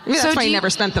 Maybe that's why he never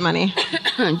spent the money.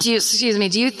 Do you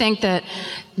think that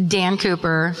Dan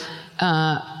Cooper...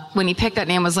 when he picked that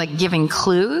name was giving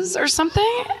clues or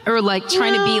something? Or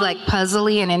trying to be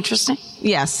puzzly and interesting?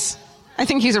 Yes. I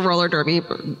think he's a roller derby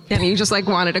and he just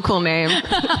wanted a cool name.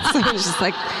 So he was just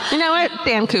you know what?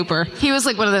 Dan Cooper. He was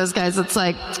one of those guys that's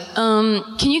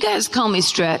can you guys call me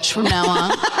Stretch from now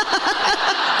on?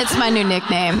 It's my new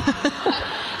nickname.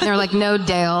 And they were like, no,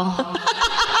 Dale.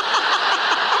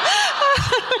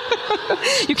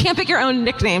 You can't pick your own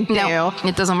nickname, Dale. No,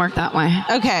 it doesn't work that way.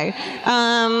 Okay.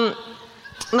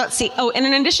 Let's see. Oh, and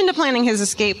in addition to planning his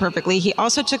escape perfectly, he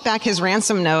also took back his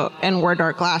ransom note and wore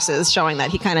dark glasses, showing that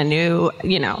he kind of knew,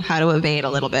 how to evade a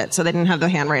little bit. So they didn't have the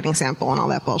handwriting sample and all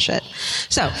that bullshit.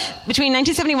 So between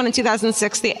 1971 and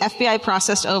 2006, the FBI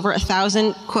processed over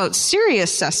 1,000, quote,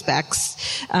 serious suspects,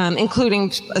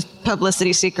 including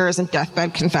publicity seekers and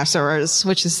deathbed confessors,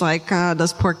 which is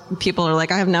those poor people are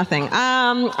I have nothing.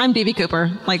 I'm B.B.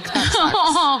 Cooper. That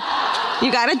sucks.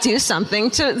 You got to do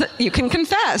something you can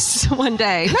confess one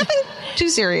day. Nothing too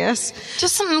serious.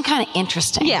 Just something kind of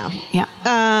interesting. Yeah.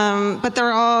 But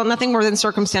they're all nothing more than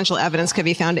circumstantial evidence could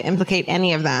be found to implicate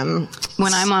any of them.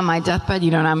 When I'm on my deathbed,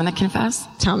 you know what I'm going to confess?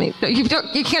 Tell me.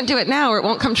 You can't do it now or it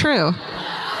won't come true.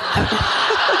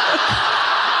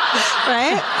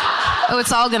 Right? Oh,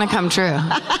 it's all going to come true.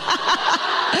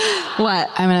 What?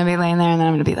 I'm going to be laying there and then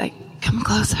I'm going to be like, come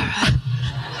closer.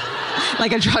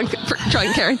 Like a drunk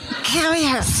Karen. Come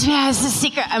here. Yeah, it's a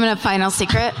secret. I'm going to final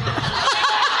secret.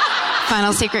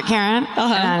 Final secret, Karen.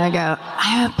 Uh-huh. And I'm going to go,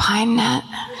 I'm a pine nut.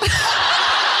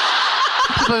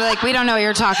 People are like, we don't know what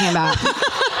you're talking about.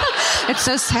 It's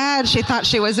so sad. She thought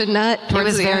she was a nut. It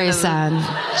was very sad.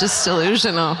 Just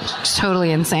delusional. Just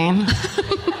totally insane.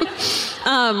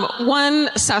 One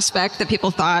suspect that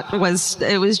people thought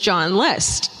was John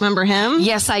List. Remember him?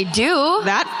 Yes, I do.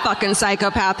 That fucking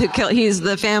psychopath who killed, he's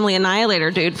the family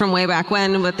annihilator dude from way back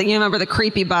when. You remember the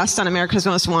creepy bust on America's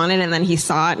Most Wanted, and then he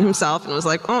saw it himself and was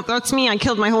like, oh, that's me. I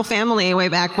killed my whole family way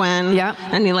back when. Yeah.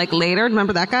 And he later,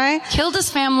 remember that guy? Killed his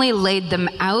family, laid them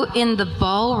out in the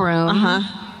ballroom.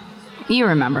 Uh-huh. You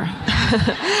remember. We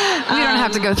don't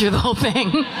have to go through the whole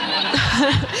thing.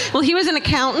 Well, he was an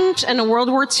accountant and a World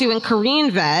War II and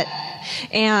Korean vet.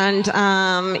 And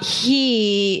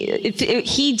he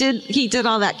did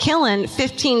all that killing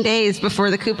 15 days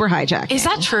before the Cooper hijack. Is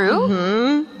that true?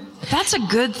 Mm-hmm. That's a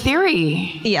good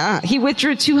theory. Yeah, he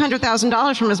withdrew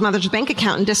 $200,000 from his mother's bank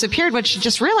account and disappeared, which she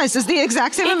just realized is the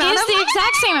exact same amount. It is the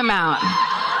exact same amount.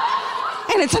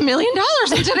 And it's $1 million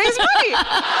in today's money.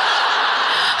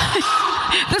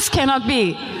 This cannot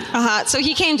be. So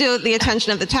he came to the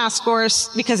attention of the task force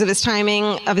because of his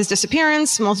timing of his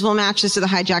disappearance, multiple matches to the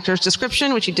hijacker's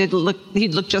description, which he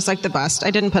looked just like the bust.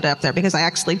 I didn't put it up there because I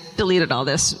actually deleted all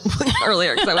this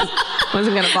earlier because I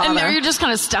wasn't going to bother. And now you're just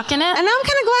kind of stuck in it? And now I'm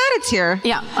kind of glad it's here.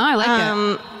 Yeah, I like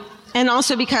it. And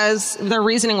also because their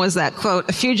reasoning was that, quote,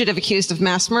 a fugitive accused of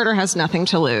mass murder has nothing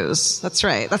to lose. That's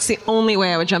right. That's the only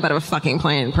way I would jump out of a fucking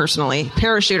plane, personally.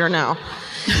 Parachute or no.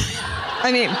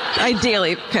 I mean,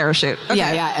 ideally, parachute. Okay.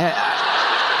 Yeah.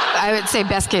 I would say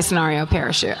best case scenario,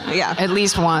 parachute. Yeah. At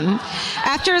least one.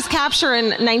 After his capture in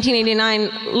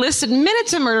 1989, List admitted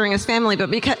to murdering his family,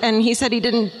 and he said he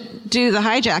didn't do the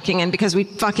hijacking, and because we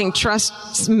fucking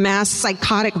trust mass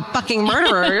psychotic fucking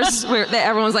murderers,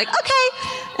 everyone's like, okay.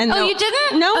 And you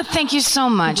didn't? No. Oh, thank you so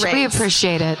much. Great. We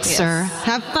appreciate it, sir.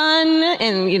 Have fun,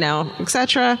 and,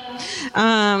 etc.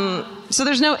 So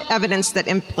there's no evidence that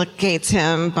implicates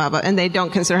him, and they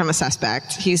don't consider him a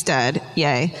suspect. He's dead.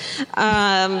 Yay.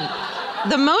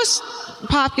 The most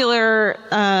popular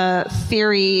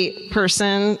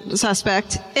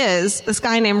suspect is this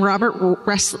guy named Robert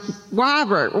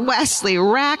Wesley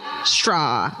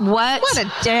Rackstraw. What? What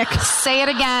a dick. Say it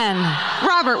again.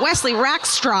 Robert Wesley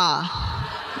Rackstraw.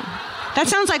 That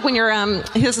sounds like when you're,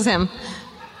 this is him.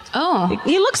 Oh.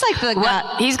 He looks like the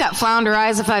guy. He's got flounder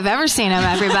eyes if I've ever seen him,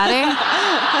 everybody.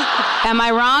 Am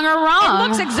I wrong or wrong? It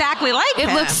looks exactly like him.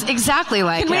 It looks exactly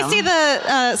like him. Can we see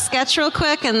the sketch real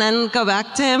quick and then go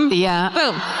back to him? Yeah.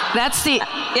 Boom. That's the...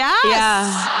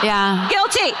 Yes. Yeah.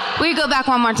 Guilty. Will you go back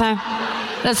one more time?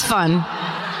 That's fun.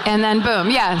 And then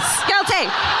boom. Yes. Guilty.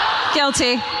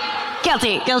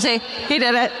 He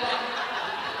did it.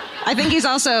 I think he's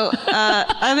also...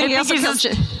 I think he also killed...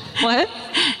 What?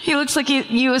 He looks like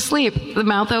you asleep, the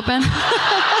mouth open.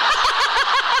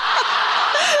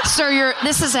 Sir,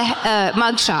 this is a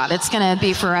mugshot. It's going to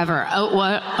be forever. Oh,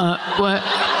 what? What?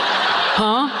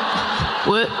 Huh?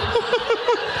 What?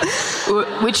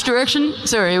 Which direction?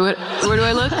 Sorry, where do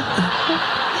I look?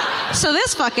 So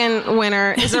this fucking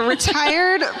winner is a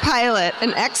retired pilot,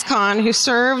 an ex-con who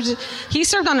served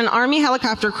on an Army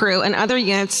helicopter crew and other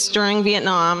units during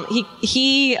Vietnam.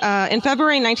 He in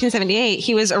February 1978,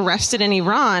 he was arrested in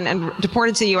Iran and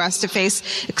deported to the U.S. to face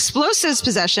explosives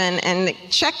possession and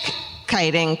check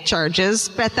kiting charges.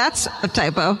 Bet that's a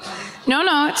typo.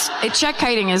 No, check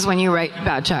kiting is when you write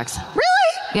bad checks.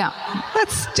 Really? Yeah.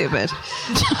 That's stupid.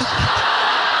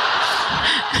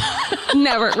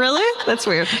 Never. Really? That's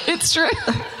weird. It's true.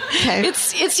 Okay.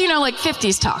 It's like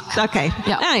 50s talk. Okay.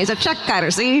 Yeah. He's a check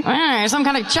kiter, see? Some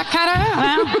kind of check kiter?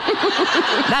 Well,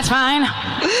 that's fine.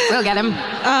 We'll get him.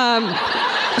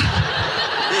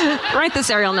 Write the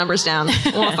serial numbers down.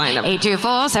 We'll find him.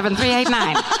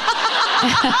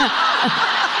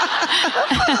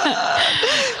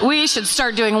 824-7389. We should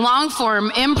start doing long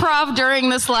form improv during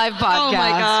this live podcast. Oh my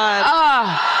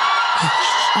God.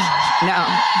 No,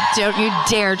 don't you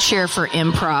dare cheer for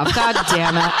improv. God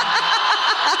damn it.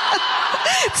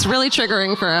 It's really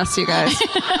triggering for us, you guys.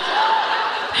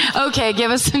 Okay, give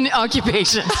us an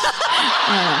occupation.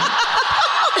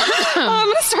 I'm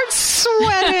going to start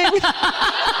sweating.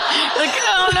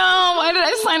 Oh no, why did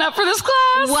I sign up for this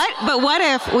class? What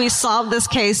if we solve this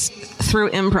case through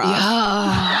improv?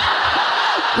 Yeah.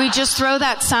 We just throw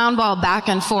that sound ball back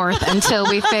and forth until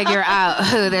we figure out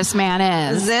who this man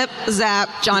is. Zip, zap,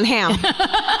 John Hamm.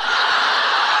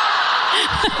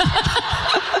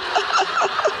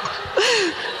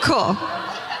 Cool.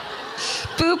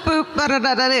 Boop, boop,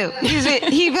 ba-da-da-da-doo.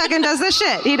 He fucking does this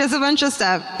shit. He does a bunch of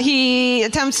stuff. He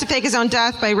attempts to fake his own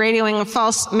death by radioing a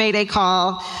false Mayday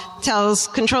call, tells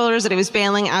controllers that he was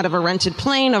bailing out of a rented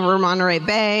plane over Monterey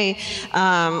Bay.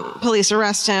 Police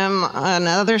arrest him and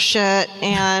other shit.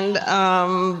 And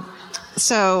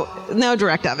so no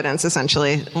direct evidence,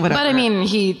 essentially. Whatever. But I mean,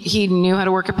 he knew how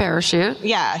to work a parachute.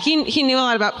 Yeah, he knew a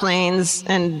lot about planes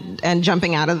and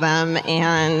jumping out of them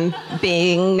and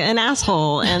being an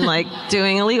asshole and like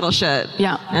doing illegal shit.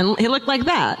 Yeah. And he looked like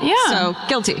that. Yeah. So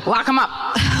guilty. Lock him up.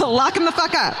 Lock him the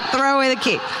fuck up. Throw away the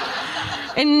key.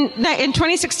 In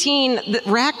 2016,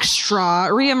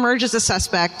 Rackstraw reemerged as a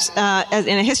suspect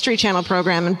in a History Channel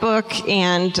program and book,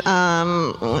 and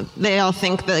they all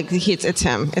think that it's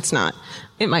him. It's not.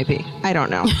 It might be. I don't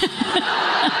know.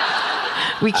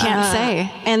 We can't say.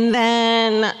 And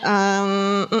then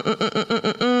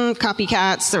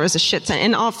copycats. There was a shit ton.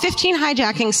 And all 15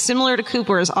 hijackings similar to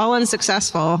Cooper's, all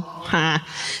unsuccessful, were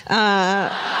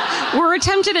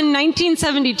attempted in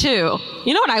 1972.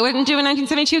 You know what I wouldn't do in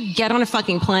 1972? Get on a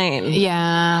fucking plane.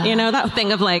 Yeah. You know, that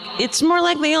thing of like, it's more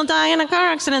likely you'll die in a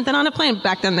car accident than on a plane.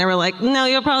 Back then they were like, no,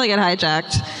 you'll probably get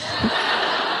hijacked.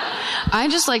 I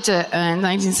just like to, in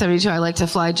 1972, I like to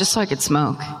fly just so I could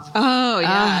smoke. Oh,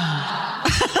 yeah.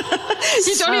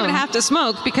 You don't even have to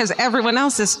smoke because everyone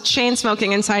else is chain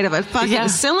smoking inside of a fucking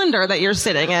cylinder that you're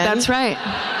sitting in. That's right.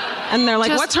 And they're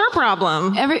like, what's her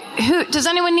problem? Does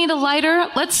anyone need a lighter?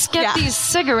 Let's get these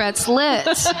cigarettes lit.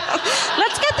 Let's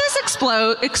get this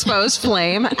exposed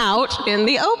flame out in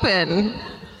the open.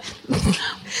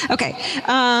 Okay.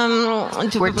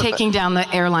 We're taking down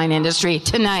the airline industry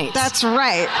tonight. That's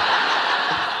right.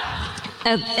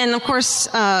 And of course,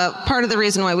 part of the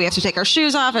reason why we have to take our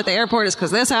shoes off at the airport is because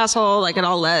this asshole, like, it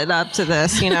all led up to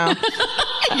this, you know.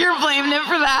 You're blaming him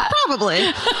for that?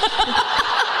 Probably.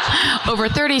 Over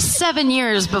 37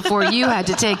 years before you had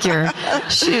to take your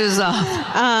shoes off.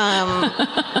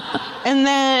 And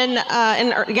then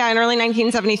in early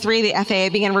 1973, the FAA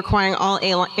began requiring all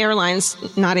airlines,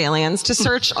 not aliens, to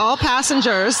search all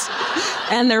passengers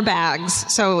and their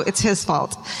bags. So it's his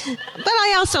fault. But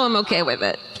I also am okay with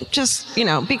it. Just, you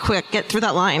know, be quick. Get through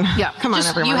that line. Yeah. Come on,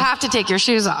 everyone. You have to take your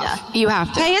shoes off. Yeah. You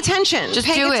have to. Pay attention. Just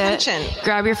Pay do attention. it.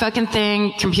 Grab your fucking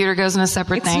thing. Computer goes in a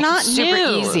separate thing. It's not super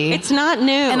new. easy. It's not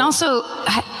new. And also,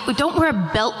 don't wear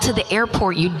a belt to the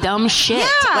airport, you dumb shit.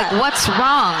 Yeah. Like, what's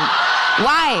wrong?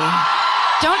 Why?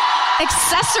 Don't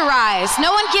accessorize.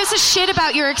 No one gives a shit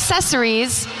about your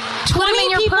accessories. Put them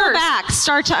in your people purse. back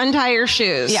start to untie your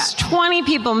shoes. Yeah. 20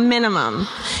 people minimum.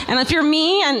 And if you're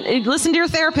me, and listen to your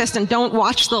therapist and don't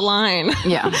watch the line.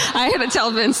 Yeah. I had to tell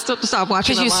Vince to stop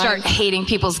watching the line. Because you start hating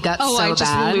people's guts so bad. I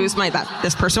just lose my,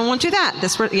 this person won't do that.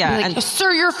 Yeah. Like, and,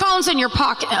 sir, your phone's in your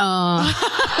pocket. Oh.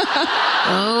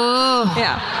 Oh.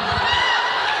 Yeah.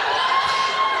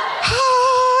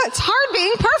 It's hard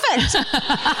being perfect.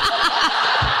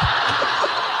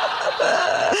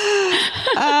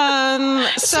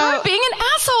 It's hard being an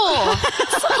asshole.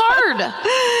 It's hard.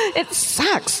 It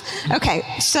sucks. Okay,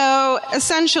 so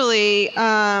essentially,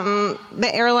 the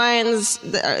airlines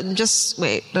just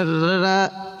wait.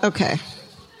 Okay.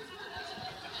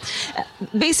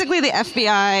 Basically, the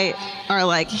FBI are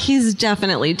like, he's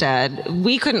definitely dead.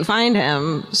 We couldn't find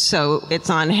him, so it's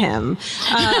on him.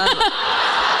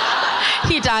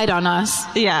 He died on us.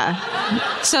 Yeah.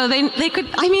 So they could,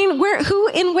 I mean, who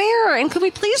and where? And could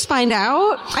we please find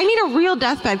out? I need a real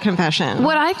deathbed confession.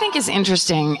 What I think is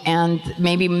interesting, and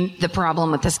maybe the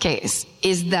problem with this case,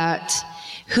 is that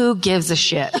who gives a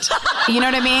shit? You know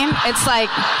what I mean? It's like,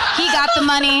 he got the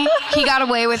money, he got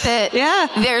away with it. Yeah.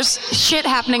 There's shit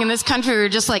happening in this country where you're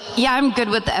just like, yeah, I'm good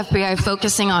with the FBI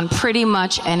focusing on pretty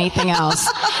much anything else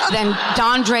than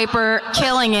Don Draper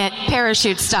killing it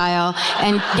parachute style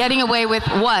and getting away with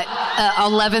what?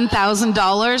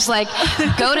 $11,000? Like,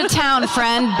 go to town,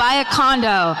 friend, buy a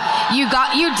condo. You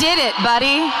did it,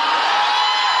 buddy.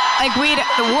 Like,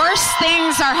 worse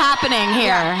things are happening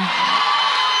here. Yeah.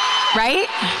 Right?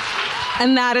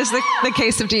 And that is the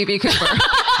case of D.B. Cooper.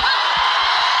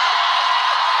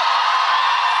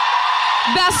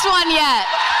 Best one yet.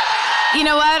 You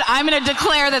know what? I'm going to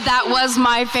declare that was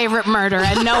my favorite murder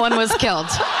and no one was killed.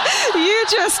 You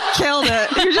just killed it.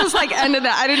 You just like ended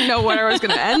that. I didn't know where I was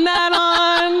going to end that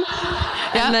on.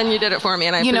 Yeah. And then you did it for me,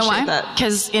 and I appreciate that. You know why?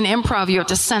 Because in improv, you have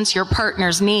to sense your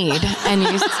partner's need and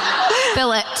you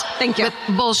fill it with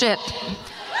bullshit.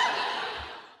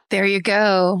 There you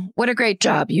go. What a great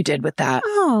job you did with that.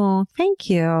 Oh, thank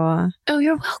you. Oh,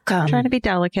 you're welcome. I'm trying to be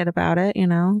delicate about it, you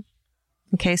know,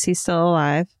 in case he's still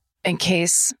alive. In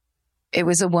case it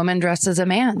was a woman dressed as a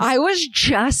man. I was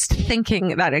just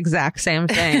thinking that exact same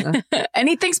thing.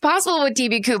 Anything's possible with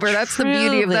D.B. Cooper. That's the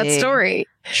beauty of that story.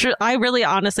 Sure, I really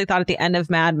honestly thought at the end of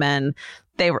Mad Men,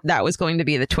 that was going to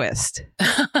be the twist.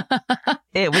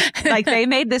 It was like they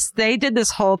did this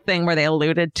whole thing where they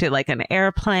alluded to like an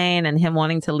airplane and him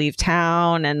wanting to leave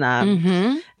town and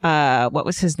what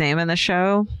was his name in the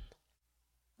show?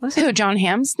 Who, John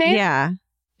Hamm's name? Yeah. Do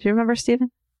you remember,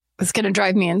 Steven? It's going to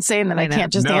drive me insane that I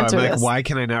can't just answer I'm like, this. why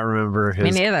can I not remember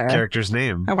his character's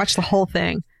name? I watched the whole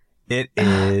thing. It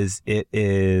is.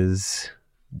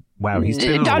 Wow, he's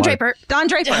Don Draper. Don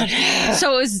Draper.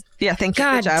 So it was, yeah, thank you.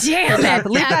 God damn it.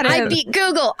 Leave that in. I beat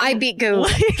Google. Leave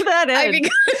that in.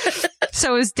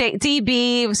 So it was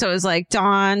DB. So it was like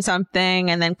Don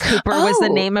something. And then Cooper was the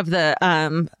name of the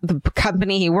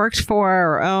company he worked for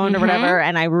or owned or whatever.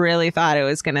 And I really thought it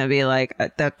was going to be like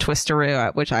the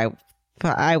twisteroo, which I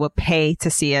but I will pay to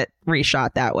see it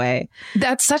reshot that way.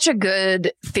 That's such a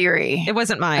good theory. It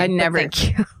wasn't mine. I never.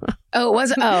 Thank you. Oh, it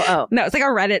wasn't. Oh. No, it's like a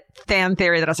Reddit fan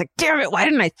theory that I was like, damn it, why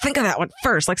didn't I think of that one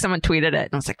first? Like someone tweeted it.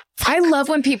 And I was like, I love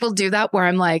when people do that where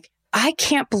I'm like, I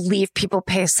can't believe people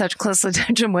pay such close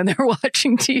attention when they're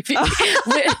watching TV.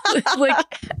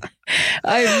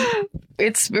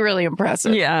 It's really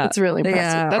impressive. Yeah. It's really impressive.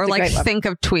 Yeah. That's or a like great think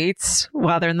of tweets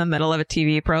while they're in the middle of a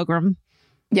TV program.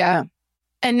 Yeah.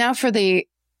 And now for the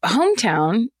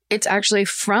hometown, it's actually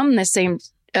from the same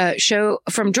show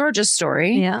from Georgia's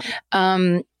Story. Yeah.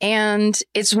 And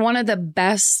it's one of the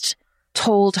best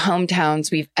told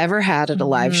hometowns we've ever had at a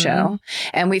live show.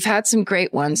 And we've had some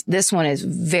great ones. This one is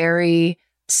very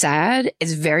sad.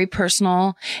 It's very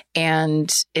personal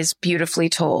and is beautifully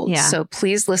told. Yeah. So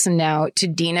please listen now to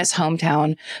Dina's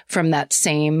hometown from that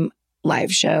same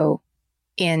live show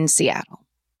in Seattle.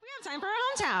 We have time for our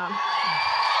hometown.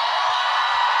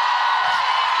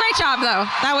 Great job, though.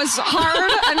 That was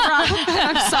hard and rough.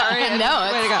 I'm sorry.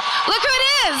 No, way to go. Look who it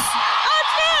is. Oh,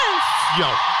 it's Vince. Yo.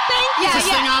 Thank you. Is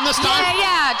this thing on this time?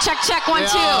 Yeah. Check 1, 2.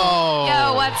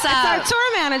 Yo, what's It's our up?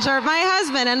 tour manager, my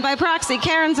husband, and by proxy,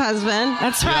 Karen's husband.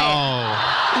 That's right.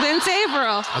 Yo. Vince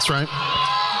Averill. That's right.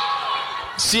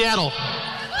 Seattle,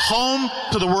 home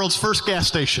to the world's first gas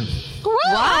station. What?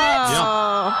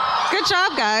 Yeah. Good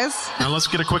job, guys. Now let's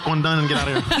get a quick one done and get out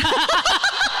of here.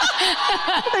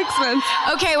 Thanks, Vince.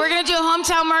 Okay, we're going to do a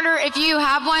hometown murder. If you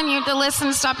have one, you have to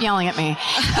listen. Stop yelling at me.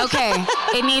 Okay,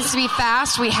 it needs to be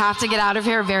fast. We have to get out of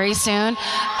here very soon.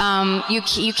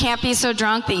 You can't be so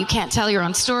drunk that you can't tell your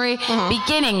own story.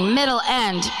 Beginning, middle,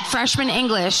 end, freshman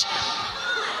English.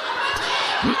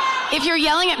 If you're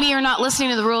yelling at me, you're not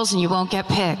listening to the rules and you won't get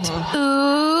picked.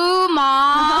 Ooh,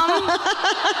 Mom.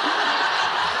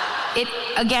 It,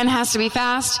 again, has to be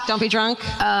fast. Don't be drunk.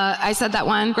 I said that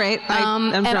one. Great.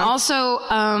 And drunk. also,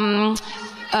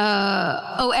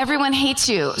 everyone hates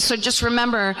you. So just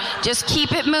remember, just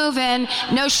keep it moving.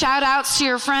 No shout outs to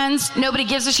your friends. Nobody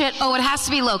gives a shit. Oh, it has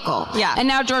to be local. Yeah. And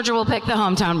now Georgia will pick the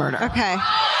hometown murder. Okay.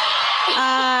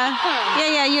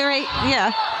 Yeah, you're right.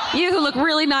 Yeah. You who look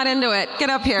really not into it, get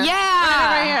up here. Yeah.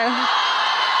 Right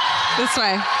here. This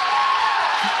way.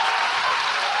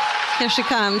 Here she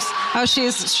comes. Oh,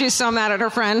 she's so mad at her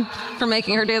friend for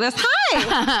making her do this. Hi.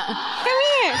 Come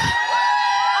here.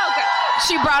 Oh, good.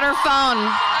 She brought her phone.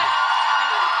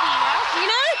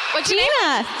 Dina? What's your name?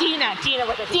 Dina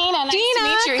with a D. Dina, nice Dina, to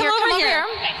meet you. come over here.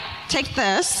 Take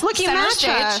this. Look, you Center match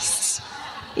stage. us.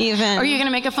 Even. Are you going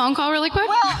to make a phone call really quick?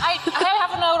 Well, I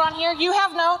have a note on here. You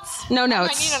have notes? No I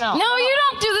notes. need a note. No, you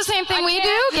don't do the same thing we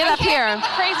do. Get I up can't here. get the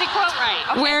crazy quote right.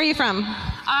 Okay. Where are you from?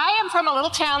 I am from a little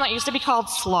town that used to be called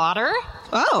Slaughter.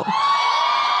 Oh.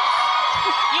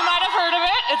 You might have heard of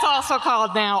it. It's also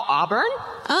called now Auburn.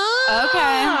 Oh. Okay.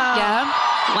 Yeah.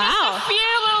 Wow. A few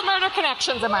little murder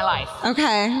connections in my life.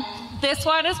 Okay. This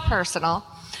one is personal,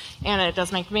 and it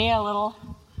does make me a little.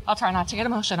 I'll try not to get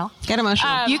emotional. Get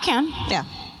emotional. You can. Yeah.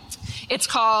 It's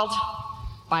called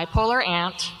Bipolar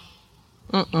Aunt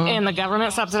in the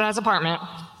government subsidized apartment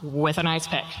with an ice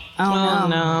pick. Oh,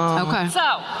 no. Okay. So,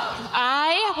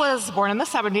 I was born in the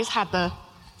 70s, had the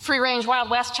free-range Wild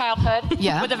West childhood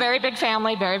Yeah. with a very big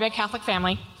family, very big Catholic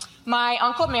family. My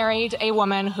uncle married a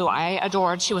woman who I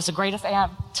adored. She was the greatest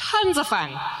aunt. Tons of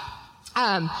fun.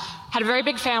 Had a very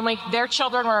big family. Their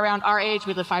children were around our age.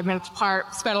 We lived 5 minutes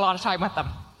apart. Spent a lot of time with them.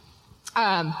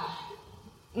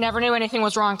 Never knew anything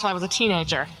was wrong until I was a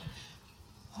teenager.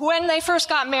 When they first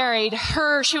got married,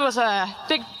 she was a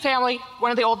big family,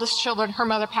 one of the oldest children. Her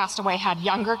mother passed away, had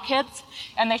younger kids,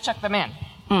 and they took them in.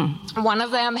 One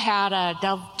of them had a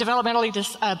developmental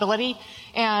disability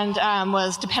and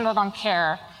was dependent on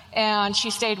care, and she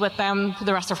stayed with them for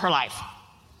the rest of her life.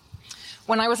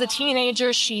 When I was a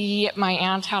teenager, my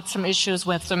aunt had some issues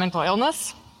with some mental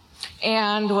illness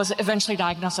and was eventually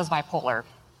diagnosed as bipolar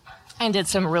and did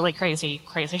some really crazy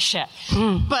shit.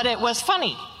 But it was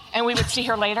funny. And we would see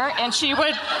her later, and she would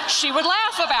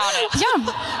laugh about it.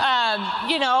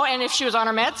 Yeah. And if she was on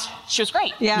her meds, she was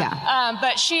great. Yeah.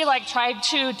 But she tried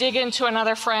to dig into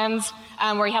another friend's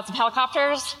where he had some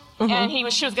helicopters, and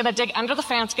she was going to dig under the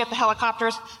fence, get the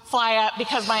helicopters, fly up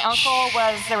because my uncle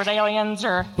there was aliens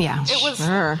or it was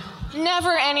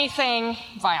never anything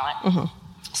violent.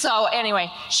 So anyway,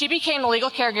 she became the legal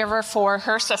caregiver for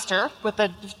her sister with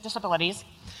the disabilities.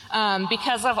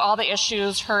 Because of all the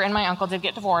issues, her and my uncle did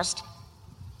get divorced,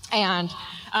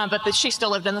 but she still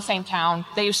lived in the same town.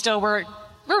 They still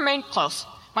remained close.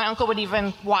 My uncle would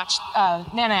even watch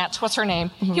Nanette, what's her name?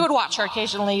 He would watch her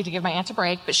occasionally to give my aunt a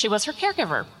break, but she was her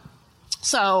caregiver.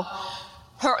 So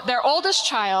their oldest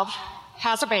child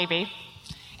has a baby,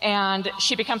 and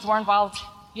she becomes more involved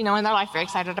in their life, very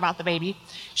excited about the baby.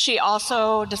 She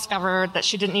also discovered that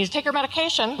she didn't need to take her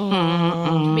medication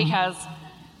because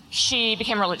she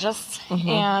became religious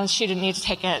and she didn't need to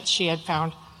take it. She had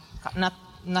found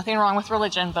nothing wrong with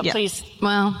religion, but please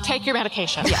take your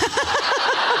medication. Yeah.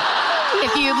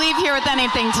 If you leave here with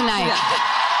anything tonight.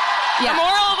 The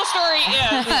moral of the story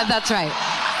is. That's right.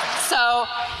 So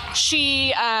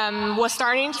she was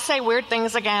starting to say weird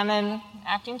things again and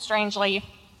acting strangely.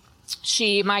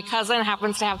 My cousin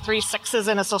happens to have 3 6s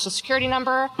in a social security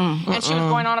number, and she was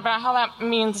going on about how that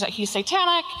means that he's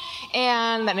satanic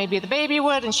and that maybe the baby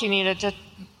would, and she needed to.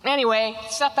 Anyway,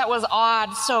 stuff that was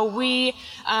odd. So we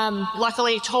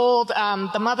luckily told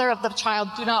the mother of the child,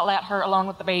 do not let her alone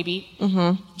with the baby.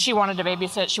 She wanted to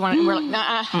babysit. We're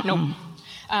like, nope.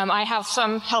 I have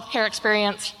some healthcare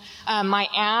experience. My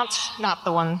aunt, not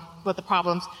the one with the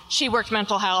problems, she worked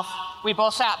mental health. We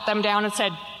both sat them down and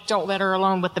said, don't let her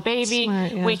alone with the baby.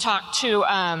 Smart, yeah. We talked to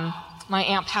my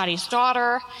Aunt Patty's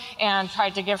daughter and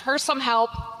tried to give her some help.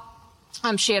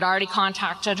 She had already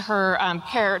contacted her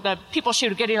the people she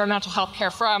was getting her mental health care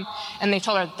from, and they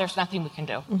told her there's nothing we can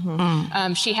do.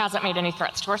 She hasn't made any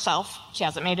threats to herself. She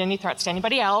hasn't made any threats to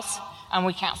anybody else.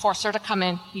 We can't force her to come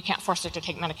in. You can't force her to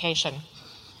take medication.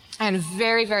 And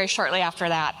very, very shortly after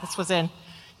that, this was in,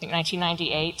 I think,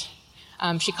 1998,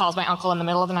 she calls my uncle in the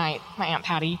middle of the night, my Aunt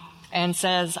Patty, and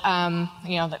says,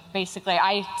 that basically,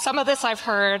 some of this I've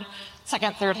heard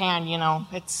second, third hand,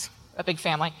 it's a big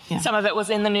family. Yeah. Some of it was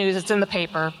in the news, it's in the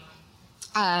paper,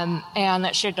 and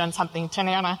that she had done something to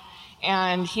Nana,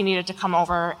 and he needed to come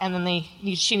over, and then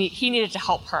he needed to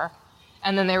help her,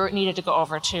 and then they needed to go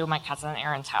over to my cousin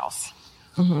Erin's house.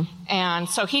 And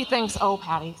so he thinks, oh,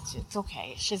 Patty, it's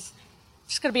okay. She's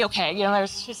going to be okay.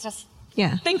 She's just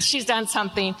thinks she's done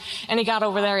something. And he got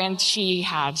over there, and she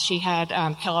had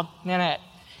killed Nana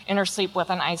in her sleep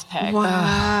with an ice pick.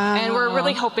 Wow. And we're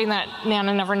really hoping that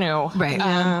Nana never knew. Right.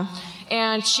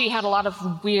 And she had a lot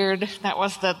of weird, that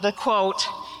was the quote,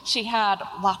 she had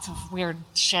lots of weird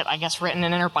shit, I guess, written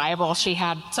in her Bible. She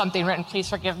had something written, please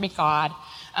forgive me, God,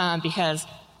 because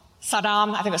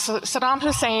Saddam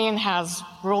Hussein has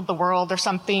ruled the world or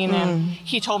something, and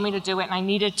he told me to do it, and I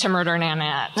needed to murder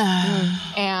Nanette.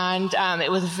 And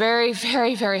it was very,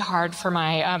 very, very hard for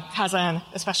my cousin,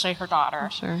 especially her daughter.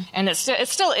 Sure. And it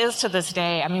still is to this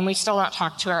day. I mean, we still don't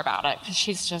talk to her about it,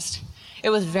 because it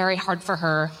was very hard for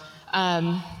her.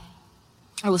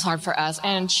 It was hard for us.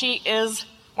 And she is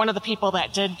one of the people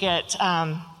that did get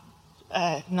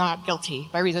not guilty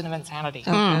by reason of insanity.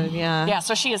 Yeah,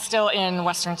 so she is still in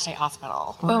Western State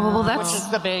Hospital. Well, that's... Which is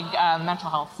the big mental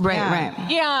health. Right.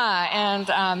 Yeah,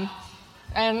 and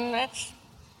it's...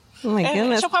 Oh my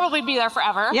goodness. She'll probably be there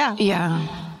forever. Yeah.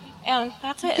 And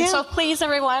that's it. Yeah. And so please,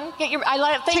 everyone, thank you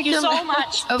so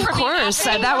much. Of course.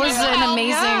 That was an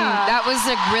amazing, that was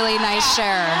a really nice share.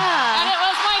 Yeah. And it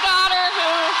was my daughter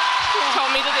who told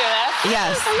me to do this.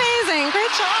 Yes. Amazing. Great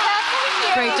job.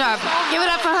 Great job. Give it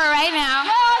up for her right now.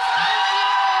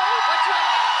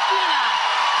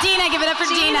 Dina, give it up for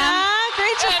Dina.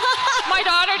 Great job. And my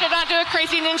daughter did not do a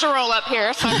crazy ninja roll up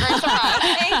here, so I'm very surprised.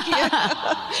 Thank you. And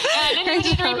I didn't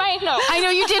even read my notes. I know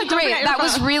you did great. That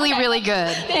was really, really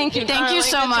good. Thank you. Thank you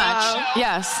so much.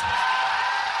 Yes.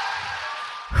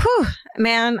 Whew,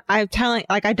 man, I'm telling,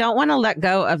 I don't want to let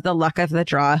go of the luck of the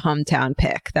draw hometown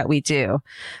pick that we do,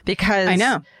 because I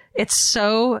know it's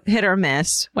so hit or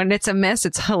miss. When it's a miss,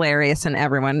 it's hilarious and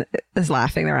everyone is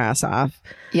laughing their ass off.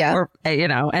 Yeah. Or,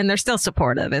 and they're still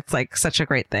supportive. It's like such a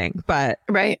great thing. But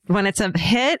when it's a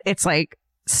hit, it's like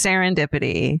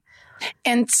serendipity.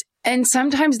 And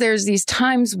sometimes there's these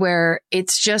times where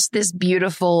it's just this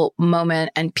beautiful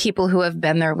moment, and people who have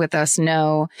been there with us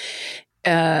know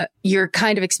you're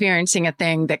kind of experiencing a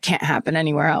thing that can't happen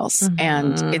anywhere else.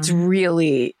 And it's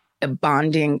really a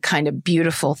bonding kind of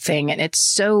beautiful thing. And it's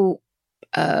so,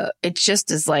 it just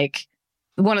is like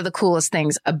one of the coolest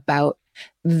things about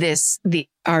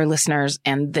our listeners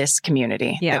and this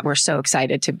community that we're so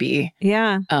excited to be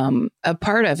a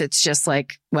part of. It's just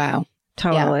like, wow.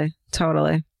 Totally.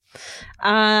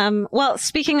 Well,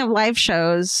 speaking of live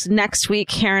shows, next week,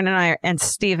 Karen and I, and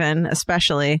Stephen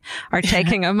especially, are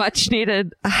taking a much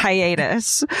needed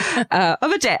hiatus of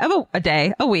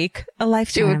a week, a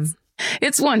lifetime.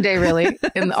 It's one day, really,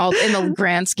 in the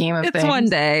grand scheme of things. It's one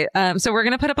day. So we're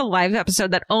going to put up a live episode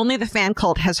that only the fan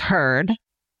cult has heard.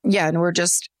 Yeah. And we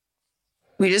just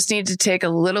need to take a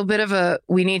little bit of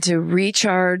we need to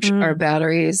recharge our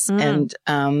batteries and,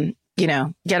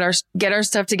 get our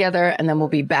stuff together, and then we'll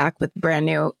be back with brand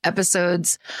new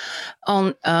episodes,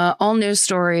 all new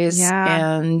stories,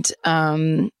 and,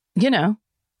 a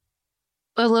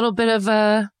little bit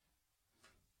of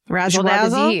Razzle Joie de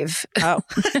dazzle. vivre. Oh,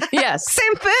 Yes.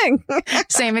 same thing.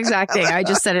 Same exact thing. I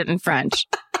just said it in French.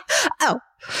 Oh,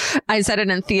 I said it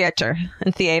in theater.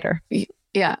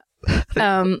 Yeah.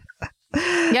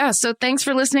 Yeah. So thanks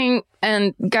for listening.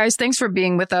 And guys, thanks for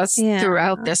being with us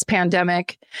throughout this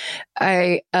pandemic.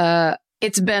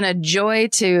 It's been a joy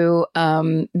to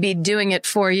be doing it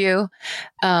for you.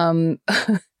 And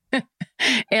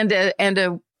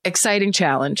a exciting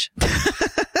challenge.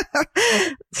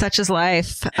 Such is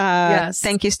life. Yes.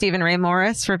 Thank you, Stephen Ray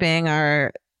Morris, for being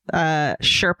our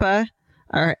Sherpa,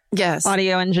 our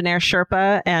audio engineer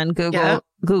Sherpa, and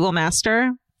Google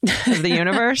Master of the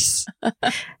universe.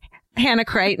 Hannah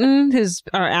Crichton, who's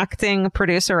our acting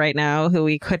producer right now, who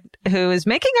is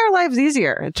making our lives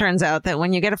easier. It turns out that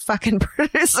when you get a fucking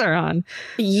producer on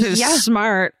who's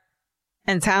smart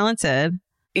and talented.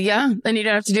 Yeah, then you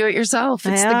don't have to do it yourself.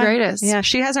 It's the greatest. Yeah,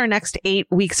 she has our next 8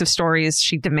 weeks of stories.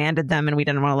 She demanded them, and we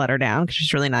didn't want to let her down because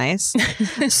she's really nice.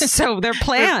 So they're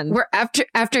planned. We're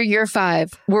after year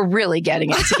 5. We're really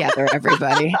getting it together,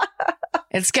 everybody.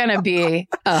 It's gonna be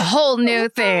a whole new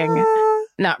thing.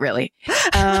 Not really.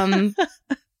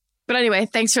 But anyway,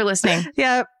 thanks for listening.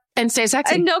 Yep, and stay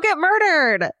sexy. And don't get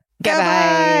murdered.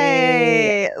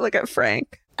 Goodbye. Look at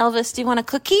Frank. Elvis, do you want a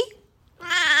cookie?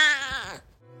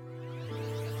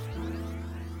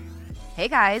 Hey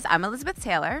guys, I'm Elizabeth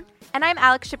Taylor. And I'm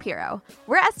Alex Shapiro.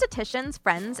 We're estheticians,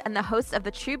 friends, and the hosts of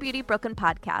the True Beauty Brooklyn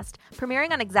podcast,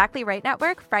 premiering on Exactly Right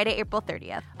Network Friday, April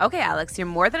 30th. Okay, Alex, you're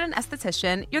more than an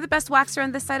esthetician. You're the best waxer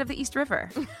on this side of the East River.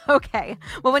 Okay.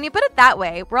 Well, when you put it that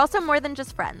way, we're also more than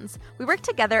just friends. We work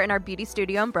together in our beauty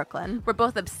studio in Brooklyn. We're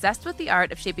both obsessed with the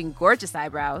art of shaping gorgeous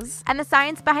eyebrows and the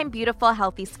science behind beautiful,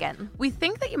 healthy skin. We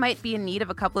think that you might be in need of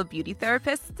a couple of beauty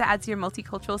therapists to add to your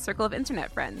multicultural circle of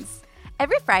internet friends.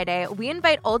 Every Friday, we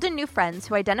invite old and new friends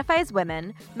who identify as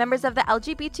women, members of the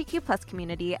LGBTQ+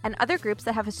 community, and other groups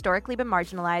that have historically been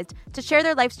marginalized to share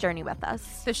their life's journey with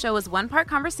us. The show is 1 part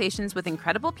conversations with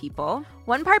incredible people,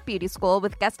 1 part beauty school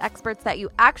with guest experts that you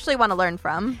actually want to learn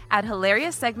from, add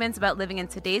hilarious segments about living in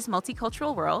today's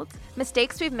multicultural world,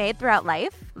 mistakes we've made throughout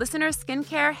life, listeners'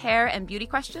 skincare, hair, and beauty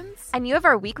questions, and you have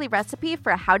our weekly recipe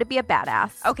for how to be a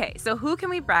badass. Okay, so who can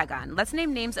we brag on? Let's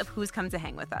name names of who's come to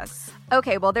hang with us.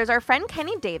 Okay, well, there's our friend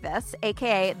Kenny Davis,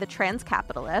 aka the trans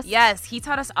capitalist. Yes, he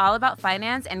taught us all about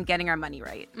finance and getting our money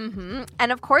right. Mm-hmm.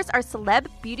 And of course, our celeb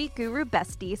beauty guru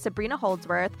bestie, Sabrina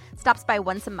Holdsworth, stops by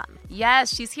once a month.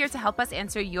 Yes, she's here to help us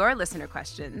answer your listener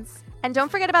questions. And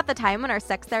don't forget about the time when our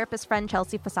sex therapist friend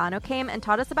Chelsea Fasano came and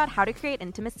taught us about how to create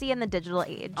intimacy in the digital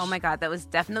age. Oh my God, that was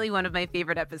definitely one of my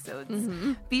favorite episodes.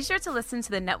 Mm-hmm. Be sure to listen to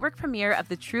the network premiere of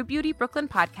the True Beauty Brooklyn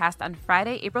podcast on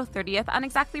Friday, April 30th on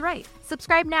Exactly Right.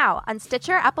 Subscribe now on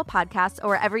Stitcher, Apple Podcasts, or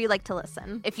wherever you like to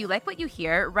listen. If you like what you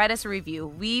hear, write us a review.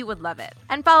 We would love it.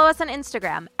 And follow us on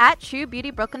Instagram at True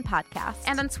Beauty Brooklyn Podcast.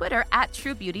 And on Twitter at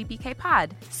True Beauty BK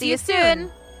Pod. See you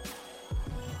soon.